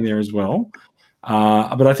the screen there as well.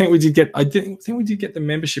 But I think we did get the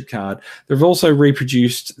membership card. They've also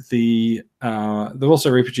reproduced the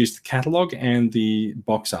catalog and the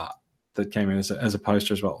box art that came in as a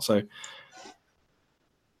poster as well. So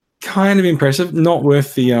kind of impressive. Not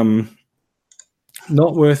worth the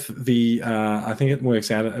I think it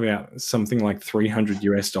works out at about something like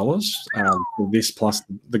 $300 for this plus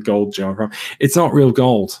the gold G1 Prime. It's not real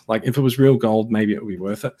gold. Like, if it was real gold, maybe it would be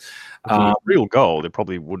worth it. Real gold, it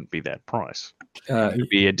probably wouldn't be that price. It would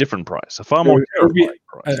be a different price, a far more terrifying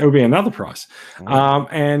price. It would be another price.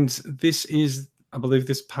 And this is, I believe,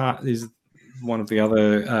 this part is one of the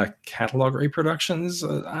other catalog reproductions.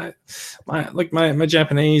 My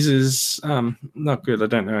Japanese is not good. I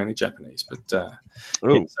don't know any Japanese, but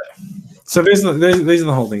so these are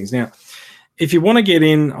the whole things. Now, if you want to get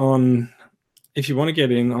in on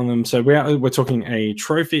them, so we're talking a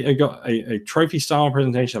trophy. I got a trophy style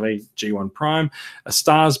presentation of a G1 Prime, a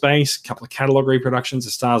Stars base, a couple of catalog reproductions,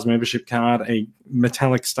 a Stars membership card, a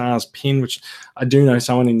metallic Stars pin, which I do know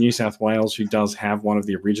someone in New South Wales who does have one of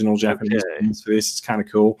the original Japanese pins for this. It's kind of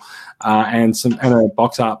cool, and a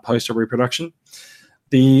box art poster reproduction.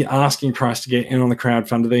 The asking price to get in on the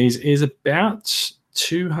crowdfund of these is about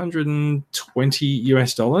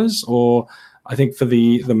 $220, or I think for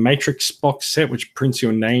the Matrix box set, which prints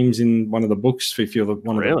your names in one of the books, if you're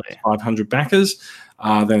one of the 500 backers,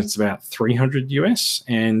 then it's about $300.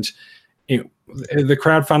 And the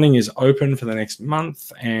crowdfunding is open for the next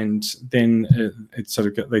month, and then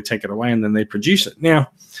they take it away and then they produce it.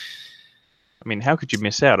 Now, I mean, how could you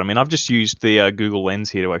miss out? I mean, I've just used the Google Lens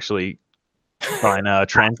here to actually try and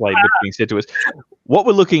translate what's being said to us. What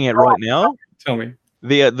we're looking at right now. Tell me.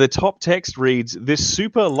 The top text reads, "This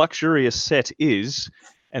super luxurious set is,"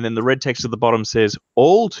 and then the red text at the bottom says,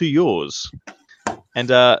 "All to yours." And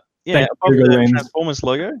above the Transformers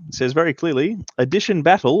logo, it says very clearly, "Edition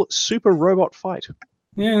Battle Super Robot Fight."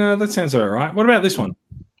 Yeah, no, that sounds all right. What about this one?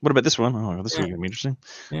 What about this one? Oh, this is going to be interesting.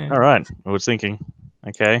 Yeah. All right, I was thinking.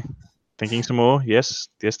 Okay, thinking some more. Yes,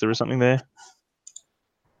 there is something there.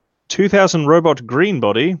 2000 Robot Green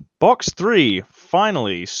Body, Box 3,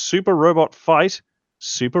 finally, Super Robot Fight,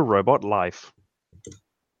 Super Robot Life.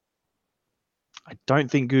 I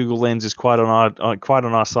don't think Google Lens is quite on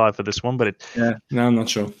our side for this one, but no, I'm not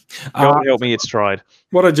sure. God help me, it's tried.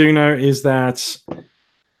 What I do know is that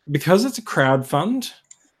because it's a crowdfund,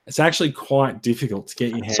 it's actually quite difficult to get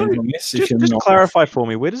your hands on this. Just clarify for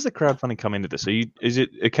me, where does the crowdfunding come into this? Is it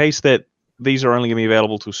a case that these are only going to be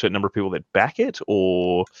available to a certain number of people that back it,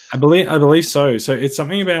 or I believe so. So it's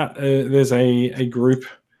something about there's a group.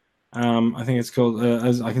 I think it's called,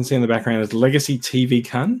 as I can see in the background, it's Legacy TV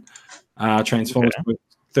Con, Transformers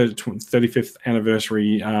 35th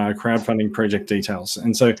anniversary crowdfunding project details.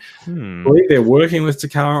 And so I believe they're working with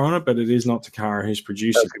Takara on it, but it is not Takara who's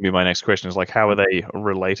producing. That's going to be my next question, is like, how are they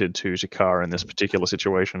related to Takara in this particular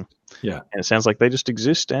situation? Yeah. And it sounds like they just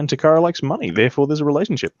exist and Takara likes money, therefore there's a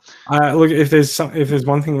relationship. Look, if there's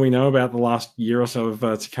one thing we know about the last year or so of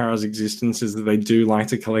Takara's existence is that they do like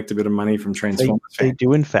to collect a bit of money from Transformers. They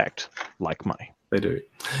do, in fact, like money. They do.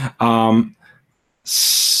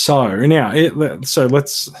 So now,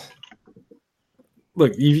 let's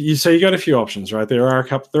look. You got a few options, right? There are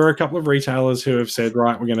a couple of retailers who have said,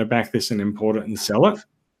 right, we're going to back this and import it and sell it.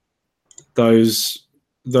 Those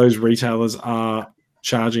retailers are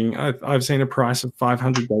charging. I've seen a price of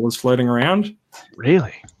 $500 floating around.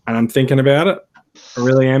 Really? And I'm thinking about it. I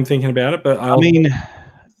really am thinking about it. But I mean,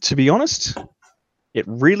 to be honest, it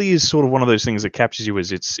really is sort of one of those things that captures you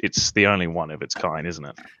as it's the only one of its kind, isn't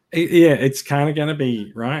it? Yeah, it's kind of going to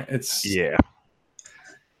be, right? Yeah.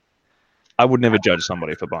 I would never judge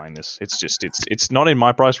somebody for buying this. It's not in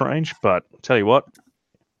my price range, but I'll tell you what,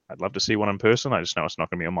 I'd love to see one in person. I just know it's not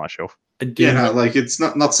going to be on my shelf. Yeah, no, like it's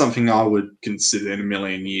not something I would consider in a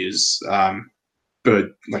million years, but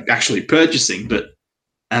like actually purchasing, but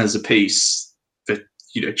as a piece that,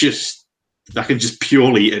 I can just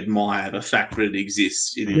purely admire the fact that it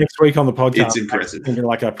exists. Next week on the podcast, it's impressive. Thinking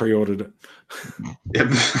like I pre-ordered it. Yep.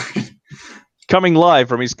 Coming live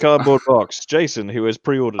from his cardboard box, Jason, who has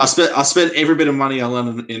pre-ordered. I spent every bit of money I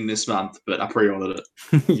learned in this month, but I pre-ordered it.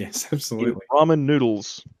 Yes, absolutely. Ramen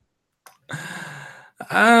noodles.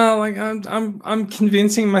 I'm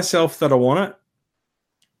convincing myself that I want it.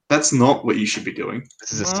 That's not what you should be doing.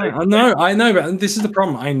 This is a I know, but this is the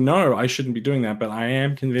problem. I know I shouldn't be doing that, but I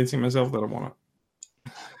am convincing myself that I want it.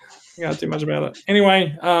 I can't do much about it.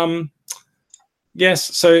 Anyway,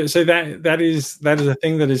 yes. So that is a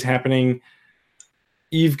thing that is happening.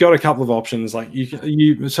 You've got a couple of options. Like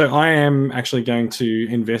you. So I am actually going to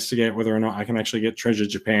investigate whether or not I can actually get Treasure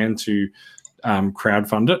Japan to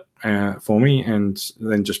crowdfund it for me, and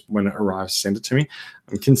then just when it arrives, send it to me.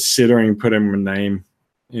 I'm considering putting my name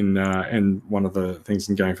in one of the things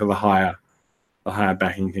and going for the higher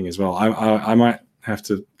backing thing as well. I might have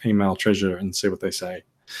to email Treasure and see what they say.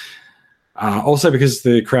 Also, because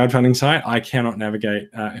the crowdfunding site, I cannot navigate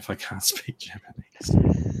if I can't speak Japanese.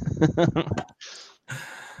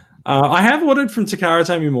 I have ordered from Takara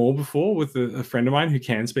Tomy before with a friend of mine who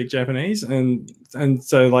can speak Japanese, and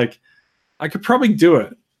so like I could probably do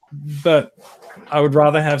it, but I would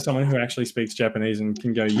rather have someone who actually speaks Japanese and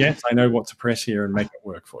can go, yes, I know what to press here and make it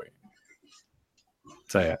work for you.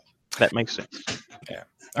 So yeah, that makes sense. Yeah.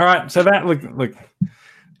 All right. So that look,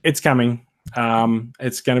 it's coming.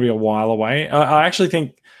 It's going to be a while away. I actually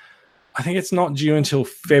think it's not due until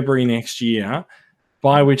February next year,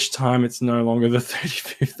 by which time it's no longer the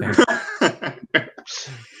 35th.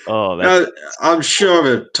 No, I'm sure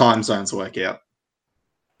the time zones work out.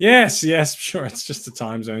 Yes, sure. It's just a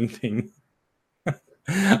time zone thing.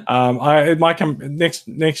 It might come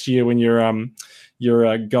next year when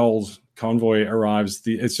your gold convoy arrives.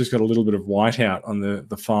 It's just got a little bit of whiteout on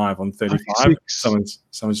the 5 on 35.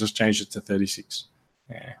 Someone's just changed it to 36.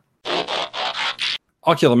 Yeah.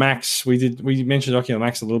 Ocular Max, we mentioned Ocular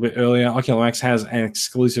Max a little bit earlier. Ocular Max has an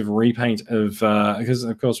exclusive repaint of because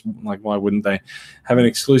of course, like why wouldn't they have an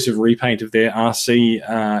exclusive repaint of their RC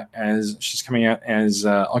as she's coming out as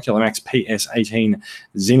Ocular Max PS18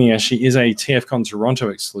 Zinnia. She is a TFCon Toronto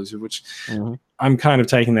exclusive, which I'm kind of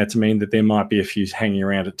taking that to mean that there might be a few hanging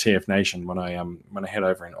around at TF Nation when I head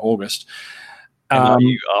over in August. Are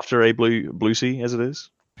you after a blue sea as it is?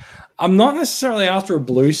 I'm not necessarily after a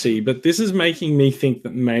blue sea, but this is making me think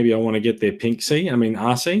that maybe I want to get their pink sea. I mean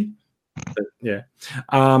RC. But yeah.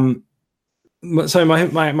 So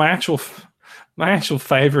my actual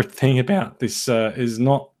favorite thing about this is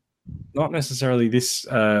not necessarily this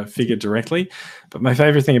figure directly, but my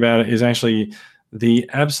favorite thing about it is actually the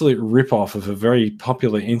absolute rip-off of a very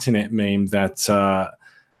popular internet meme that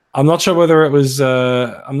I'm not sure whether it was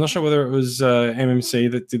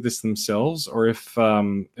MMC that did this themselves or if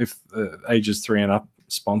Ages 3 and Up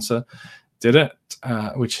sponsor did it,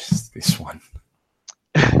 which is this one.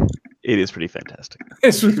 It is pretty fantastic.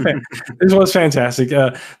 This was fantastic.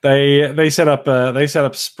 They set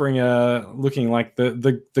up Springer looking like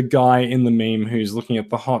the guy in the meme who's looking at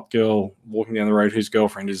the hot girl walking down the road whose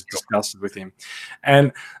girlfriend is disgusted with him.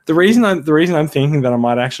 And the reason I'm thinking that I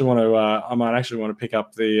might actually want to pick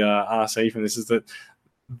up the RC from this is that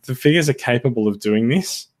the figures are capable of doing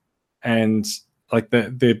this, and like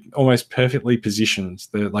they're almost perfectly positioned.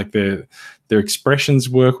 Their expressions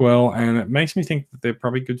work well, and it makes me think that they're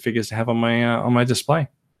probably good figures to have on my display.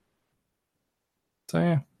 So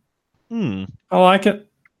yeah, I like it.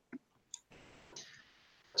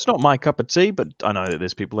 It's not my cup of tea, but I know that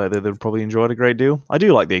there's people out there that would probably enjoy it a great deal. I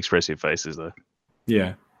do like the expressive faces, though.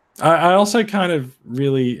 Yeah, I also kind of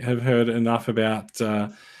really have heard enough about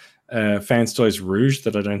Fans Toys Rouge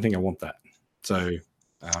that I don't think I want that. So.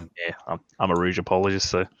 Yeah, I'm a Rouge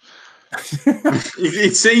apologist, so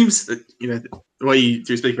it seems that the way you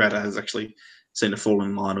speak about it has actually seemed to fall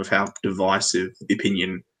in line with how divisive the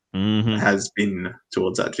opinion has been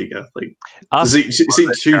towards that figure. Like, it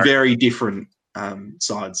seems two very different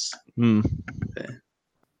sides. There.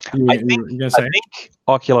 I think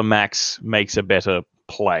Ocular Max makes a better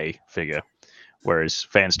play figure, whereas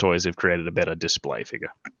Fans Toys have created a better display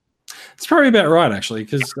figure. It's probably about right, actually,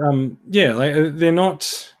 because they're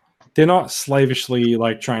not slavishly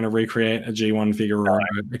like trying to recreate a G1 figure. Or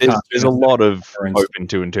there's a lot of open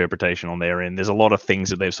to interpretation on their end. There's a lot of things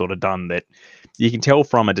that they've sort of done that you can tell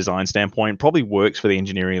from a design standpoint probably works for the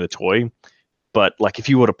engineering of the toy. But like if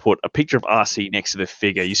you were to put a picture of RC next to the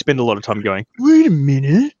figure, you spend a lot of time going, "Wait a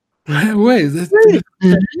minute, wait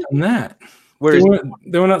that." Whereas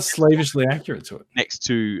they were not slavishly accurate to it. Next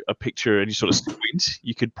to a picture and you sort of squint,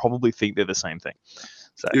 you could probably think they're the same thing.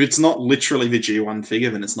 So if it's not literally the G1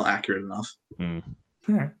 figure, then it's not accurate enough.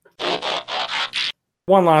 Yeah.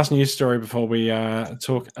 One last news story before we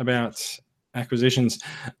talk about acquisitions.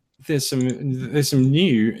 There's some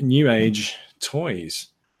new age toys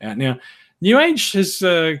out now. New Age is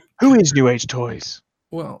who is New Age Toys?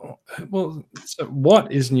 Well. So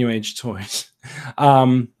what is New Age Toys?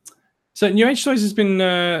 So New Age Toys has been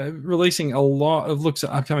releasing a lot of looks at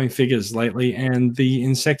upcoming figures lately, and the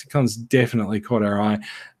Insecticons definitely caught our eye.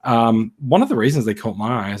 One of the reasons they caught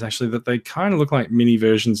my eye is actually that they kind of look like mini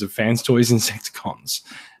versions of Fans Toys Insecticons,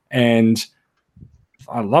 and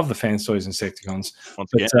I love the Fans Toys Insecticons.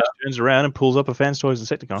 Once again, turns around and pulls up a Fans Toys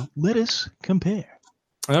Insecticon. Let us compare.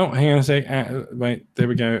 Oh, hang on a sec. Wait, there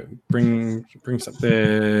we go. Bring up.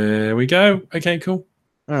 There we go. Okay, cool.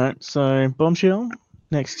 All right, so Bombshell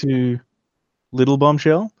next to Little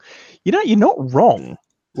Bombshell. You're not wrong.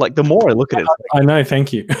 Like, the more I look at it... I know,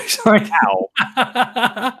 thank you. It's like,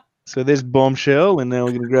 ow. So there's Bombshell, and now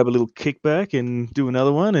we're going to grab a little kickback and do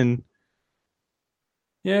another one, and...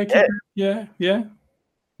 Yeah.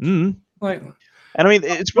 Like... And I mean,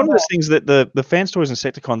 it's one of those things that the Fans Toys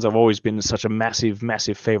Insecticons have always been such a massive,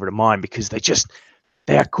 massive favorite of mine because they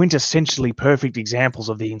are quintessentially perfect examples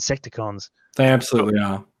of the Insecticons. They absolutely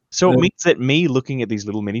are. So it means that me looking at these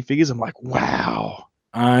little minifigures, I'm like, wow.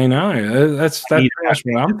 I know. That's pretty much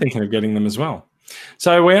what I'm thinking of getting them as well.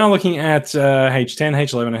 So we are looking at H10,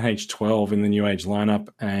 H11, and H12 in the New Age lineup,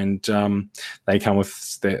 and they come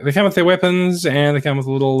with their weapons, and they come with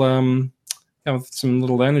some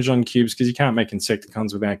little Energon cubes because you can't make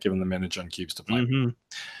Insecticons without giving them Energon cubes to play. Even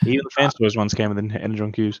the Fans Toys ones came with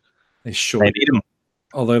Energon cubes. They sure need them,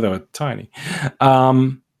 although they were tiny.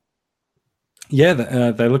 Yeah,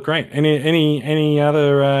 they look great. Any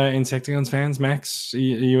other Insecticons fans, Max? Are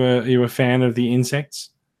you a fan of the insects?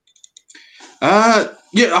 Yeah,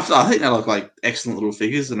 I think they look like excellent little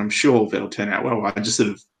figures, and I'm sure they'll turn out well. I just sort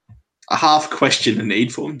of a half question the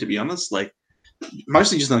need for them, to be honest. Like,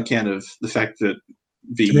 mostly just on account of the fact that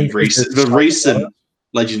the recent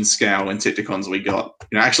Legend scale Insecticons we got,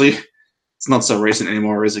 actually, it's not so recent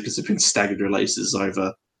anymore, is it? Because it's been staggered releases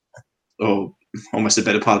over, almost a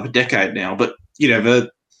better part of a decade now. But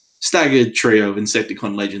the staggered trio of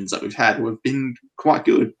Insecticon Legends that we've had have been quite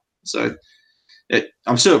good. So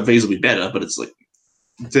I'm sure these will be better, but it's like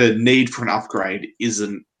the need for an upgrade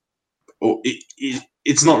isn't, or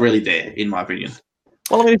it's not really there, in my opinion.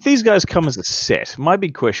 Well, I mean, if these guys come as a set, my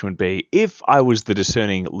big question would be, if I was the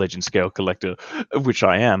discerning Legend scale collector, of which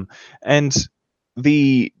I am, and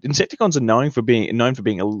the Insecticons are known for being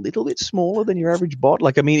a little bit smaller than your average bot.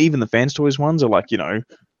 Like, I mean, even the Fans Toys ones are like,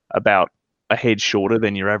 about a head shorter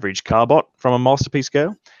than your average car bot from a Masterpiece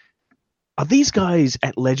scale. Are these guys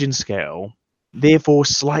at Legend scale, therefore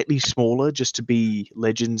slightly smaller just to be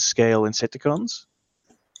Legend scale Insecticons?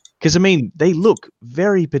 Because, I mean, they look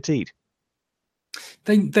very petite.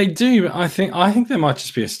 They do. I think there might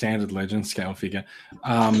just be a standard Legend scale figure.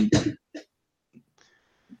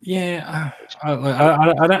 Yeah, I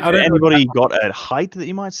don't. Anybody got a height that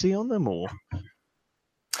you might see on them, or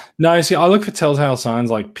no? See, I look for telltale signs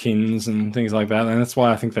like pins and things like that, and that's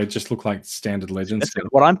why I think they just look like standard Legends.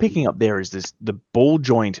 What I'm picking up there is the ball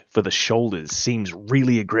joint for the shoulders seems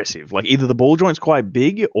really aggressive. Like either the ball joint's quite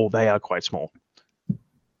big or they are quite small.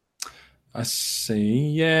 I see.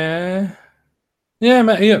 Yeah,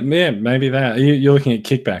 maybe that. You're looking at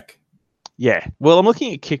kickback. Yeah, well, I'm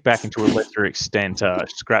looking at kickback and to a lesser extent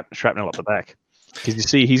shrapnel up the back, because you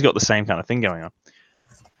see he's got the same kind of thing going on.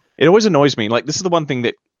 It always annoys me. Like this is the one thing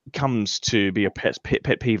that comes to be a pet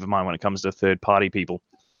peeve of mine when it comes to third-party people.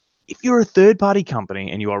 If you're a third-party company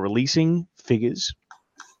and you are releasing figures,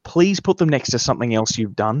 please put them next to something else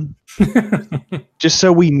you've done, just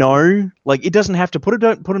so we know. Like it doesn't have to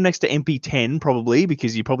don't put them next to MP10 probably,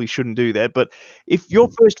 because you probably shouldn't do that. But if your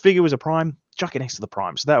first figure was a Prime, chuck it next to the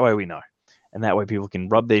Prime, so that way we know. And that way people can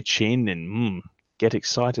rub their chin and get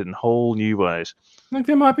excited in whole new ways. Like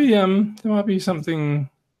there might be something.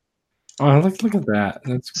 Oh, look at that.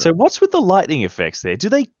 That's great. So what's with the lightning effects there? Do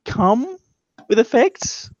they come with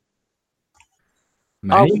effects?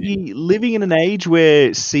 Maybe. Are we living in an age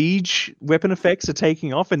where siege weapon effects are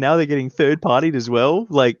taking off and now they're getting third-partied as well?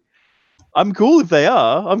 Like, I'm cool if they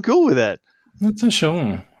are. I'm cool with that. That's for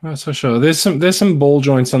sure. That's for sure. There's some ball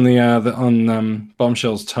joints on on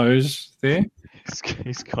Bombshell's toes there.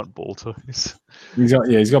 He's got ball toes. He's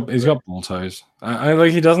got ball toes.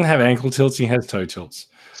 Like he doesn't have ankle tilts. He has toe tilts.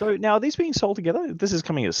 So now are these being sold together? This is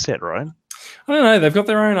coming as a set, right? I don't know. They've got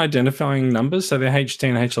their own identifying numbers, so they're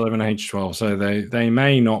H10, H11, H12. So they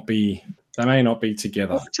may not be. They may not be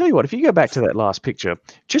together. Well, I'll tell you what, if you go back to that last picture,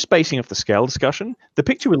 just basing off the scale discussion, the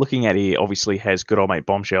picture we're looking at here obviously has good old mate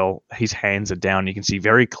Bombshell. His hands are down. You can see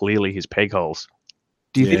very clearly his peg holes.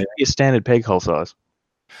 Do you think it'd be a standard peg hole size?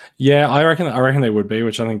 Yeah, I reckon they would be,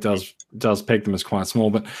 which I think does peg them as quite small.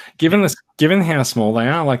 But given how small they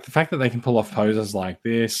are, like the fact that they can pull off poses like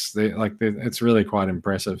this, it's really quite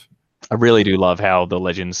impressive. I really do love how the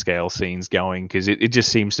Legend scale scene's going, because it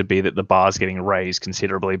just seems to be that the bar's getting raised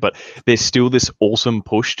considerably, but there's still this awesome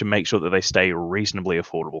push to make sure that they stay reasonably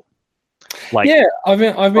affordable. Like, yeah, I've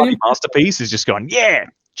been Masterpiece is just going, yeah,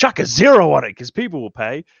 chuck a 0 on it because people will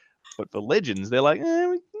pay. But for Legends, they're like,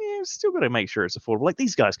 still got to make sure it's affordable. Like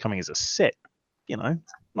these guys coming as a set,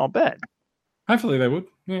 not bad. Hopefully they would.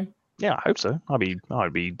 Yeah. Yeah, I hope so.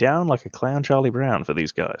 I'd be down like a clown Charlie Brown for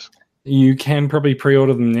these guys. You can probably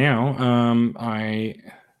pre-order them now.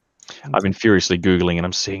 I've been furiously Googling and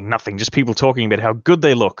I'm seeing nothing. Just people talking about how good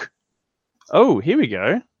they look. Oh, here we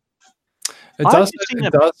go. It does say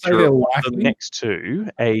they're likely next to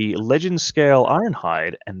a Legend scale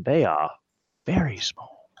Ironhide, and they are very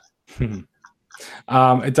small.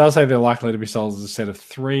 It does say they're likely to be sold as a set of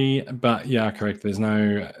 3, but yeah, correct. There's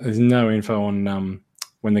no info on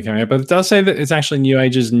when they're coming out, but it does say that it's actually New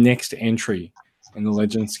Age's next entry in the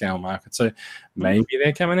Legend scale market. So maybe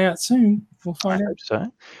they're coming out soon. We'll find out. So,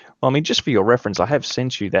 well, I mean, just for your reference, I have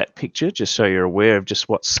sent you that picture just so you're aware of just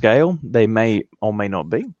what scale they may or may not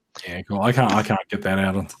be. Yeah, cool. I can't get that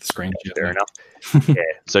out onto the screen. Fair enough. Yeah.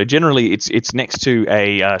 So generally, it's next to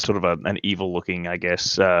a sort of an evil-looking, I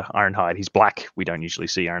guess, Ironhide. He's black. We don't usually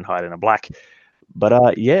see Ironhide in a black,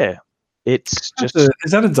 but yeah, it's just.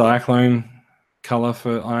 Is that a Diaclone color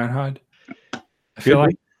for Ironhide? I feel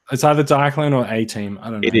like it's either Diaclone or A-Team. I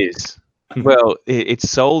don't know. It is. Well, it's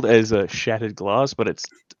sold as a shattered glass, but it's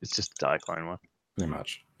just a Diaclone one. Pretty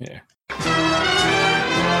much, yeah.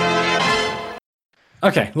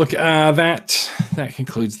 Okay, look, that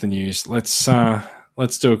concludes the news. Let's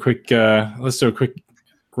do a quick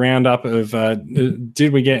roundup of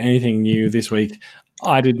did we get anything new this week?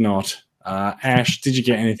 I did not. Ash, did you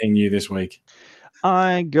get anything new this week?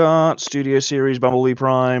 I got Studio Series Bumblebee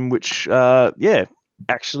Prime, which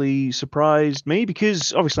actually surprised me,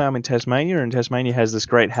 because obviously I'm in Tasmania, and Tasmania has this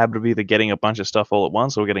great habit of either getting a bunch of stuff all at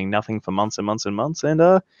once or getting nothing for months and months and months. And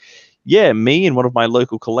me and one of my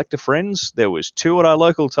local collector friends, there was 2 at our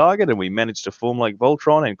local Target, and we managed to form like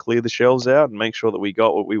Voltron and clear the shelves out and make sure that we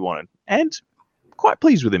got what we wanted. And quite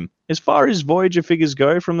pleased with him. As far as Voyager figures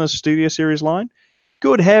go from the Studio Series line,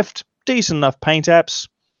 good heft, decent enough paint apps.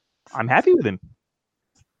 I'm happy with him.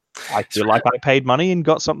 I feel like I paid money and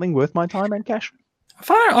got something worth my time and cash.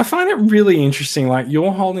 I find it really interesting. Like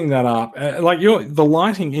you're holding that up, the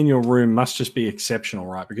lighting in your room must just be exceptional,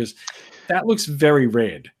 right? Because that looks very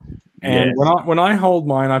red. And when I hold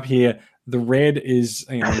mine up here, the red is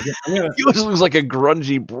yours looks like a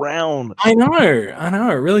grungy brown. I know,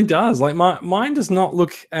 it really does. Like mine does not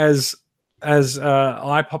look as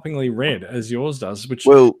eye-poppingly red as yours does. Which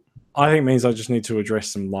I think it means I just need to address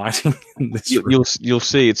some lighting in this room. You'll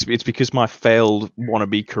see. It's because my failed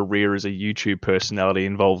wannabe career as a YouTube personality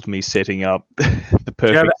involved me setting up the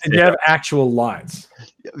perfect. Do you have actual lights?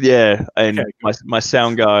 Yeah, and Okay, my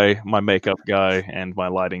sound guy, my makeup guy, and my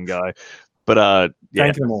lighting guy. But yeah,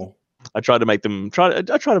 thank them all. I try to make I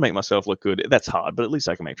try to make myself look good. That's hard, but at least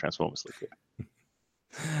I can make Transformers look good.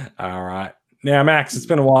 All right. Now, Max, it's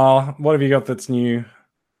been a while. What have you got that's new?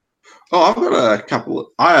 Oh, I've got a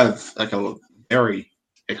couple. I have a couple of very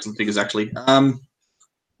excellent figures, actually. I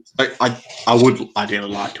would ideally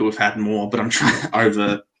like to have had more, but I'm trying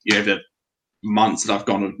over the months that I've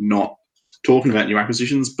gone of not talking about new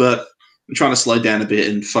acquisitions. But I'm trying to slow down a bit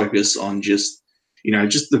and focus on just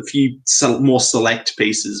the few more select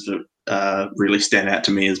pieces that really stand out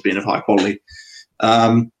to me as being of high quality.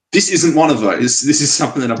 This isn't one of those. This is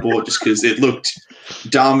something that I bought just because it looked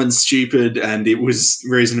dumb and stupid, and it was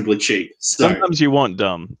reasonably cheap. So sometimes you want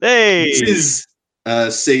dumb. Hey, this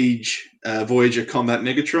is Siege Voyager Combat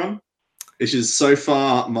Megatron. This is so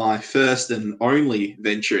far my first and only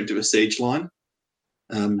venture into a Siege line.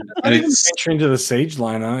 And it's venture into the Siege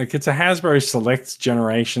line. It's a Hasbro Select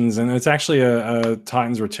Generations, and it's actually a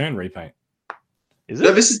Titans Return repaint. Is it?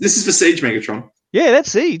 No, this is for Siege Megatron. Yeah,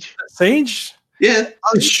 that's Siege. Siege. Yeah, I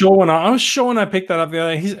was sure when I picked that up the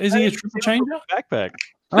other day. Is he a triple changer? Backpack.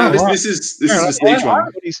 No, Oh, right. this is the Siege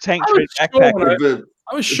one. His tank I was backpack.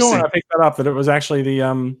 I was sure when I picked that up that it was actually the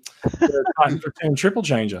Titans Return triple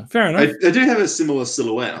changer. Fair enough. I do have a similar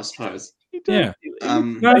silhouette, I suppose. Yeah.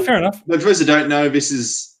 No, fair enough. But for those who don't know, this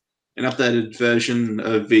is an updated version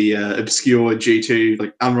of the obscure G2,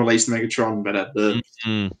 like unreleased Megatron, but the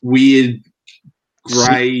weird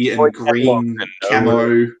grey and green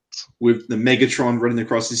camo with the Megatron running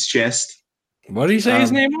across his chest. What did he say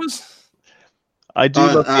his name was? I do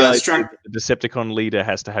love the idea that the Decepticon leader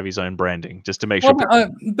has to have his own branding just to make sure.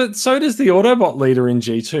 But so does the Autobot leader in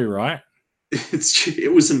G2, right?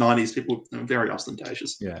 It was the 90s. People were very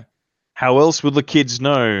ostentatious. Yeah. How else would the kids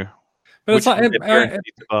know? But it's like,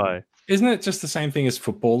 isn't it just the same thing as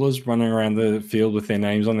footballers running around the field with their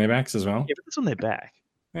names on their backs as well? Yeah, but it's on their back.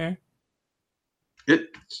 Yeah.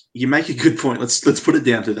 You make a good point. Let's put it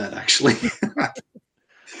down to that, actually.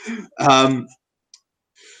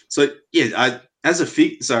 So yeah, as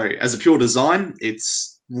a pure design,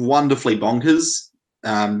 it's wonderfully bonkers.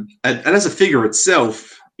 And as a figure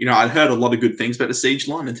itself, I'd heard a lot of good things about the Siege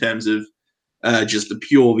line in terms of just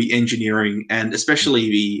the engineering, and especially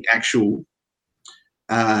the actual,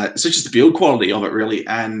 so just the build quality of it, really.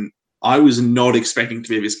 And I was not expecting to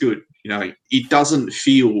be this good. It doesn't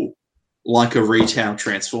feel like a retail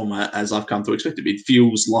Transformer as I've come to expect it. It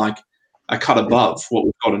feels like a cut above what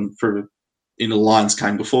we've gotten in the lines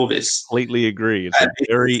came before this. Completely agree. It's a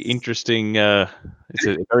very interesting. It's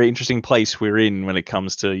a very interesting place we're in when it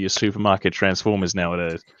comes to your supermarket Transformers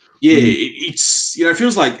nowadays. Yeah, it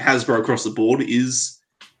feels like Hasbro across the board is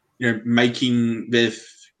making their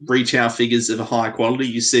retail figures of a higher quality.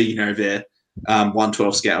 You see, their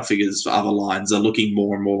 1/12 scale figures for other lines are looking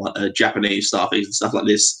more and more like Japanese style figures and stuff like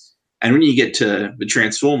this. And when you get to the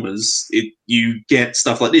Transformers, you get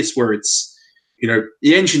stuff like this where it's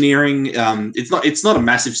the engineering. It's not a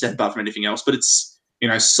massive step up from anything else, but it's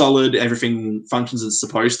solid. Everything functions as it's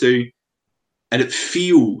supposed to, and it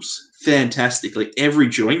feels fantastic. Like every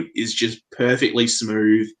joint is just perfectly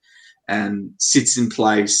smooth and sits in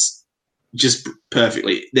place just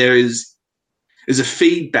perfectly. There's a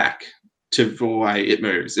feedback to the way it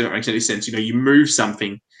moves. If it makes any sense, you move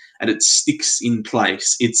something and it sticks in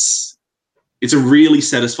place. It's a really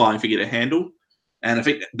satisfying figure to handle. And I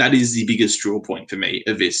think that is the biggest draw point for me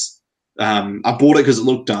of this. I bought it because it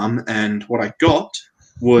looked dumb, and what I got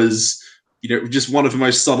was, just one of the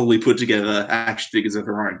most subtly put together action figures I've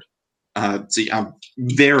ever owned. So I'm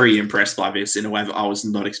very impressed by this in a way that I was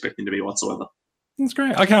not expecting to be whatsoever. That's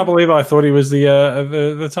great. I can't believe I thought he was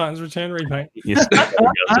the Titans Return repaint. Yes, that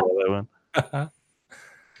one.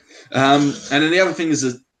 And then the other thing is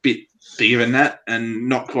a bit bigger than that and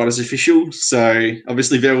not quite as official. So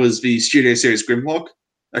obviously there was the Studio Series Grimlock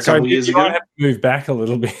a couple of years ago. I have to move back a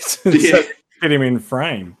little bit to get him in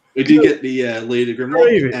frame. We did get the leader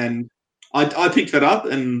Grimlock, and I picked that up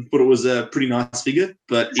and thought it was a pretty nice figure.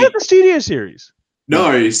 But is that the Studio Series?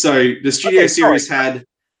 No, so the Studio Series had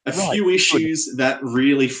a few issues that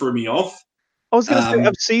really threw me off. I was going to say,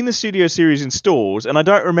 I've seen the Studio Series in stores, and I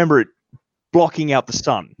don't remember it blocking out the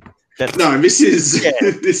sun. This is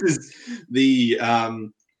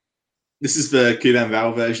the Kuban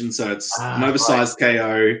Val version, so it's an oversized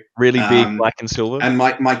KO, really big, black and silver. And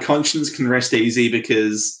my conscience can rest easy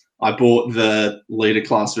because I bought the leader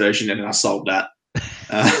class version and then I sold that.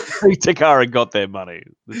 Takara got their money.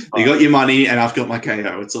 You got your money, and I've got my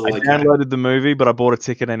KO. It's all I downloaded the movie, but I bought a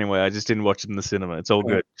ticket anyway. I just didn't watch it in the cinema. It's all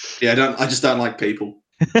good. Yeah, I just don't like people.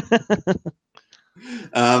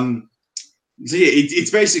 So yeah,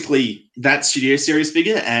 it's basically that Studio Series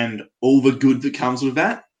figure and all the good that comes with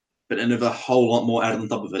that, but another whole lot more added on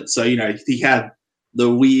top of it. So, he had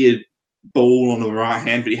the weird ball on the right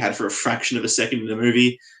hand, but he had for a fraction of a second in the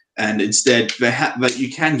movie. And instead, but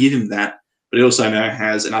you can give him that, but he also now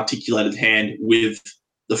has an articulated hand with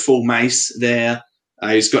the full mace there.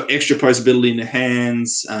 He's got extra posability in the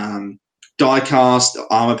hands, die-cast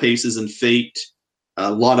armor pieces and feet,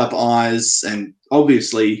 light-up eyes, and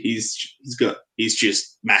obviously he's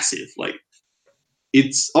just massive. Like,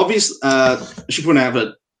 it's obvious. I should point out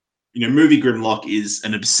that movie Grimlock is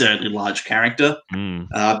an absurdly large character.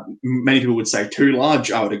 Many people would say too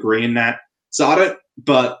large. I would agree in that. So I don't.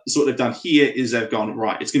 But so what they've done here is they've gone,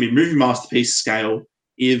 right, it's going to be movie masterpiece scale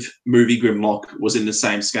if movie Grimlock was in the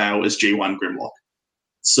same scale as G1 Grimlock.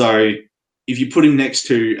 So if you put him next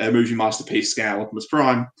to a movie masterpiece scale Optimus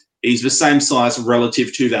Prime, he's the same size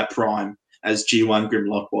relative to that Prime as G1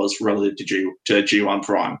 Grimlock was relative to G1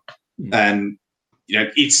 Prime. And,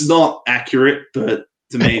 it's not accurate, but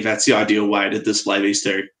to me, that's the ideal way to display these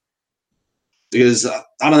two. Because I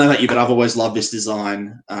don't know about you, but I've always loved this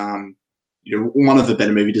design. One of the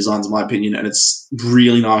better movie designs, in my opinion, and it's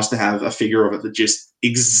really nice to have a figure of it that just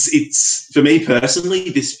it's for me personally.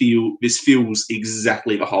 This feels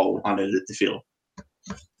exactly the hole I needed it to feel.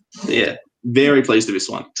 Yeah, very pleased with this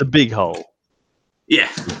one. It's a big hole. Yeah,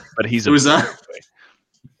 but he's yeah.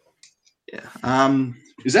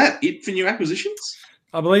 Is that it for new acquisitions?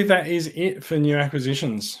 I believe that is it for new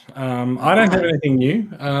acquisitions. I don't have anything new.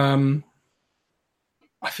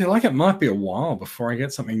 I feel like it might be a while before I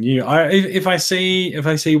get something new. If I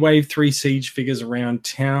see Wave 3 Siege figures around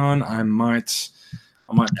town, I might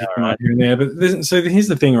pick them up here and there. But so here's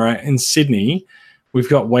the thing, right? In Sydney, we've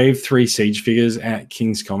got Wave 3 Siege figures at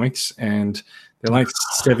King's Comics, and they're like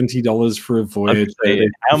 $70 for a Voyage.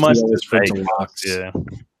 How much for a deluxe? Yeah.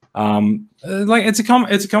 Like it's a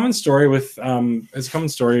common story with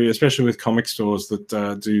especially with comic stores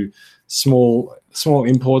that do small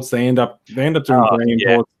imports. They end up doing great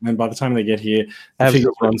imports, and by the time they get here, the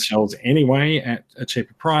figures are on shelves anyway at a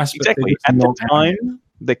cheaper price. Exactly. At the time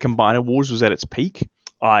that Combiner Wars was at its peak,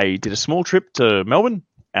 I did a small trip to Melbourne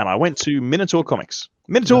and I went to Minotaur Comics.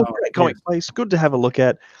 Great comic place, good to have a look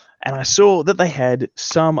at. And I saw that they had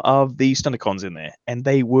some of the Stunticons in there, and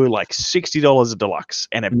they were like $60 a deluxe,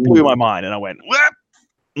 and it blew my mind. And I went, "What?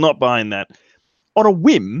 Not buying that." On a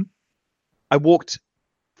whim, I walked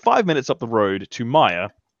 5 minutes up the road to Maya,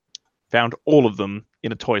 found all of them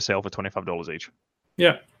in a toy sale for $25 each.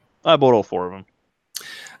 Yeah, I bought all 4 of them.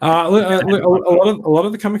 A lot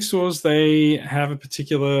of the comic stores, they have a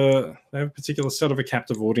particular set of a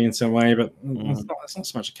captive audience in a way, but it's not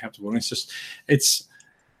so much a captive audience. It's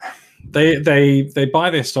they buy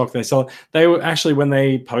their stock, they sell it. They were actually, when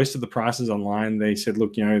they posted the prices online, they said,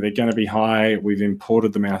 look, they're going to be high. We've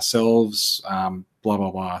imported them ourselves. Blah blah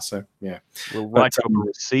blah. So yeah, we'll write up a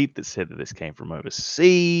receipt that said that this came from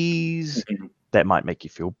overseas. That might make you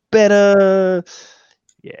feel better.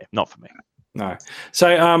 Yeah, not for me. No. So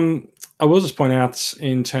I will just point out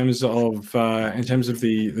in terms of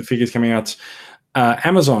the figures coming out,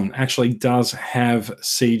 Amazon actually does have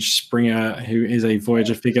Siege Springer, who is a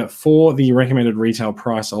Voyager figure, for the recommended retail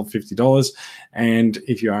price of $50. And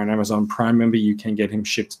if you are an Amazon Prime member, you can get him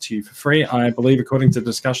shipped to you for free. I believe, according to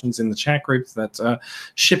discussions in the chat group, that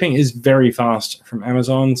shipping is very fast from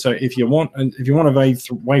Amazon. So if you want a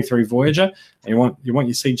Wave 3 Voyager and you want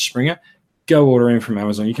your Siege Springer, go order in from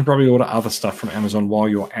Amazon. You can probably order other stuff from Amazon while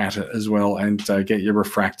you're at it as well, and get your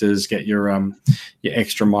refractors, get your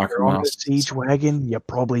extra micro Siege Wagon. You're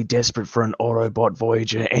probably desperate for an Autobot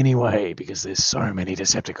Voyager anyway, because there's so many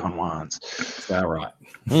Decepticon ones. Is that right?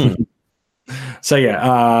 So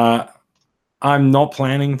yeah, I'm not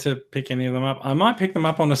planning to pick any of them up. I might pick them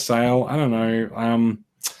up on a sale. I don't know.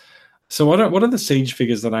 So what are the Siege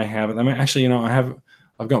figures that I have? I mean, actually,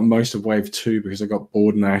 I've got most of Wave 2 because I got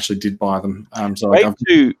bored and I actually did buy them. So Wave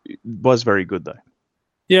 2 was very good though.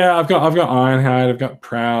 Yeah, I've got Ironhide, I've got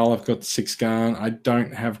Prowl, I've got Six Gun. I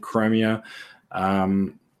don't have Chromia,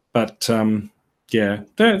 but yeah,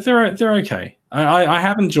 they're okay. I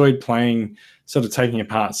have enjoyed playing, sort of taking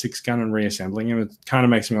apart Six Gun and reassembling him. It kind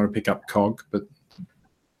of makes me want to pick up Cog, but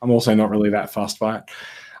I'm also not really that fussed by it.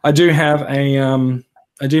 I do have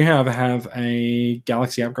a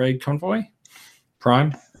Galaxy Upgrade Convoy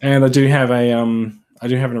Prime, and I do have an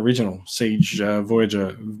original Siege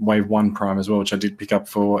Voyager Wave 1 Prime as well, which I did pick up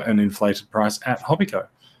for an inflated price at Hobbyco.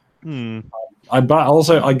 I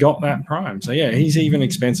got that Prime. So yeah, he's even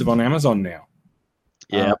expensive on Amazon now.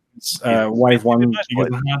 Yeah. Wave 1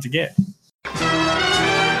 tickets are hard to get.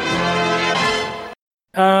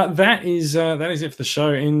 That is it for the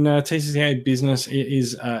show. In TCCA business, it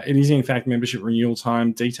is in fact membership renewal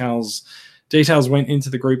time. Details went into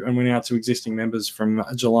the group and went out to existing members from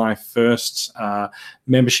July 1st.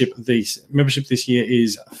 Membership this year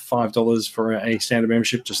is $5 for a standard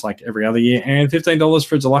membership, just like every other year, and $15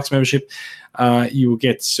 for a deluxe membership. You will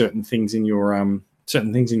get certain things in your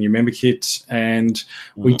member kit, and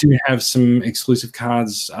we do have some exclusive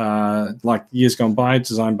cards like years gone by,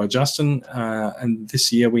 designed by Justin, and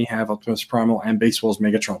this year we have Optimus Primal and Beast Wars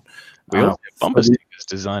Megatron. We also have bumper stickers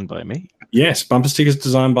designed by me. Yes, bumper stickers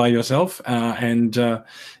designed by yourself, and some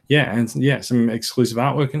exclusive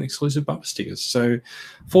artwork and exclusive bumper stickers. So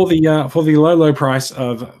for the low price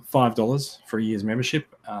of $5 for a year's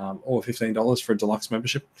membership, or $15 for a deluxe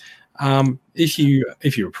membership, if you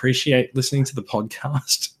appreciate listening to the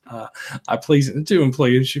podcast, I please do implore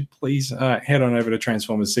you to please head on over to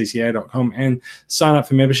transformerscca.com and sign up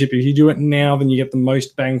for membership. If you do it now, then you get the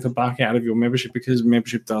most bang for buck out of your membership, because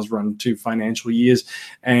membership does run 2 financial years,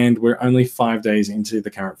 and we're only 5 days into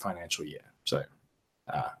the current financial year. So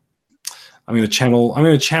I'm going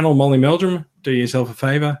to channel Molly Meldrum. Do yourself a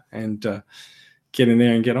favor and get in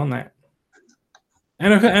there and get on that.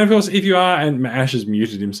 And of course, if you are, and Ash has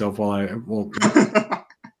muted himself while I don't want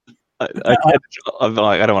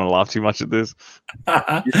to laugh too much at this.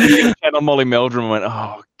 Channel Molly Meldrum went,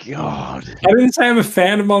 oh God. I didn't say I'm a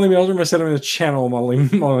fan of Molly Meldrum. I said I'm going to channel Molly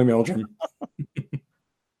Meldrum.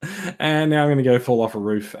 And now I'm going to go fall off a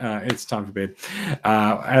roof. It's time for bed.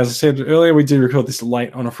 As I said earlier, we do record this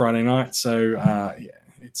late on a Friday night, so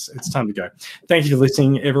it's time to go. Thank you for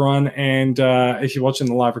listening, everyone. And if you're watching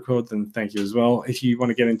the live record, then thank you as well. If you want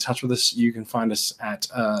to get in touch with us, you can find us at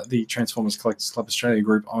the Transformers Collectors Club Australia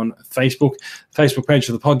group on Facebook. The Facebook page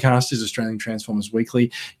for the podcast is Australian Transformers Weekly.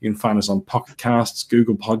 You can find us on Pocket Casts,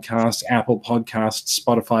 Google Podcasts, Apple Podcasts,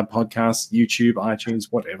 Spotify Podcasts, YouTube, iTunes,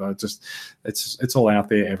 whatever. Just it's all out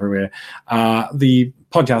there everywhere. The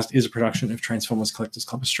podcast is a production of Transformers Collectors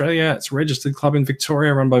Club Australia. It's a registered club in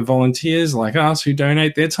Victoria run by volunteers like us who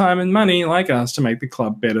donate their time and money like us to make the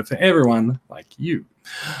club better for everyone like you.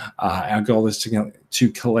 Our goal is to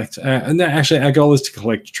collect our goal is to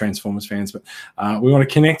collect Transformers fans, but we want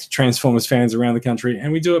to connect Transformers fans around the country,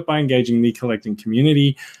 and we do it by engaging the collecting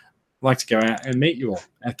community. I like to go out and meet you all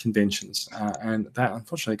at conventions, and that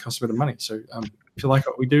unfortunately costs a bit of money. So if you like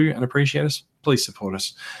what we do and appreciate us, please support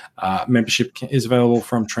us. Membership is available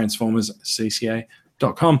from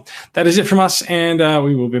transformerscca.com. That is it from us, and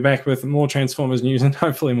we will be back with more Transformers news, and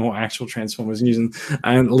hopefully more actual Transformers news,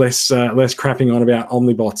 and less crapping on about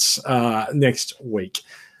Omnibots next week.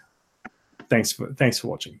 Thanks for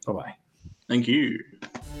watching. Bye bye. Thank you.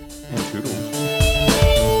 And toodles.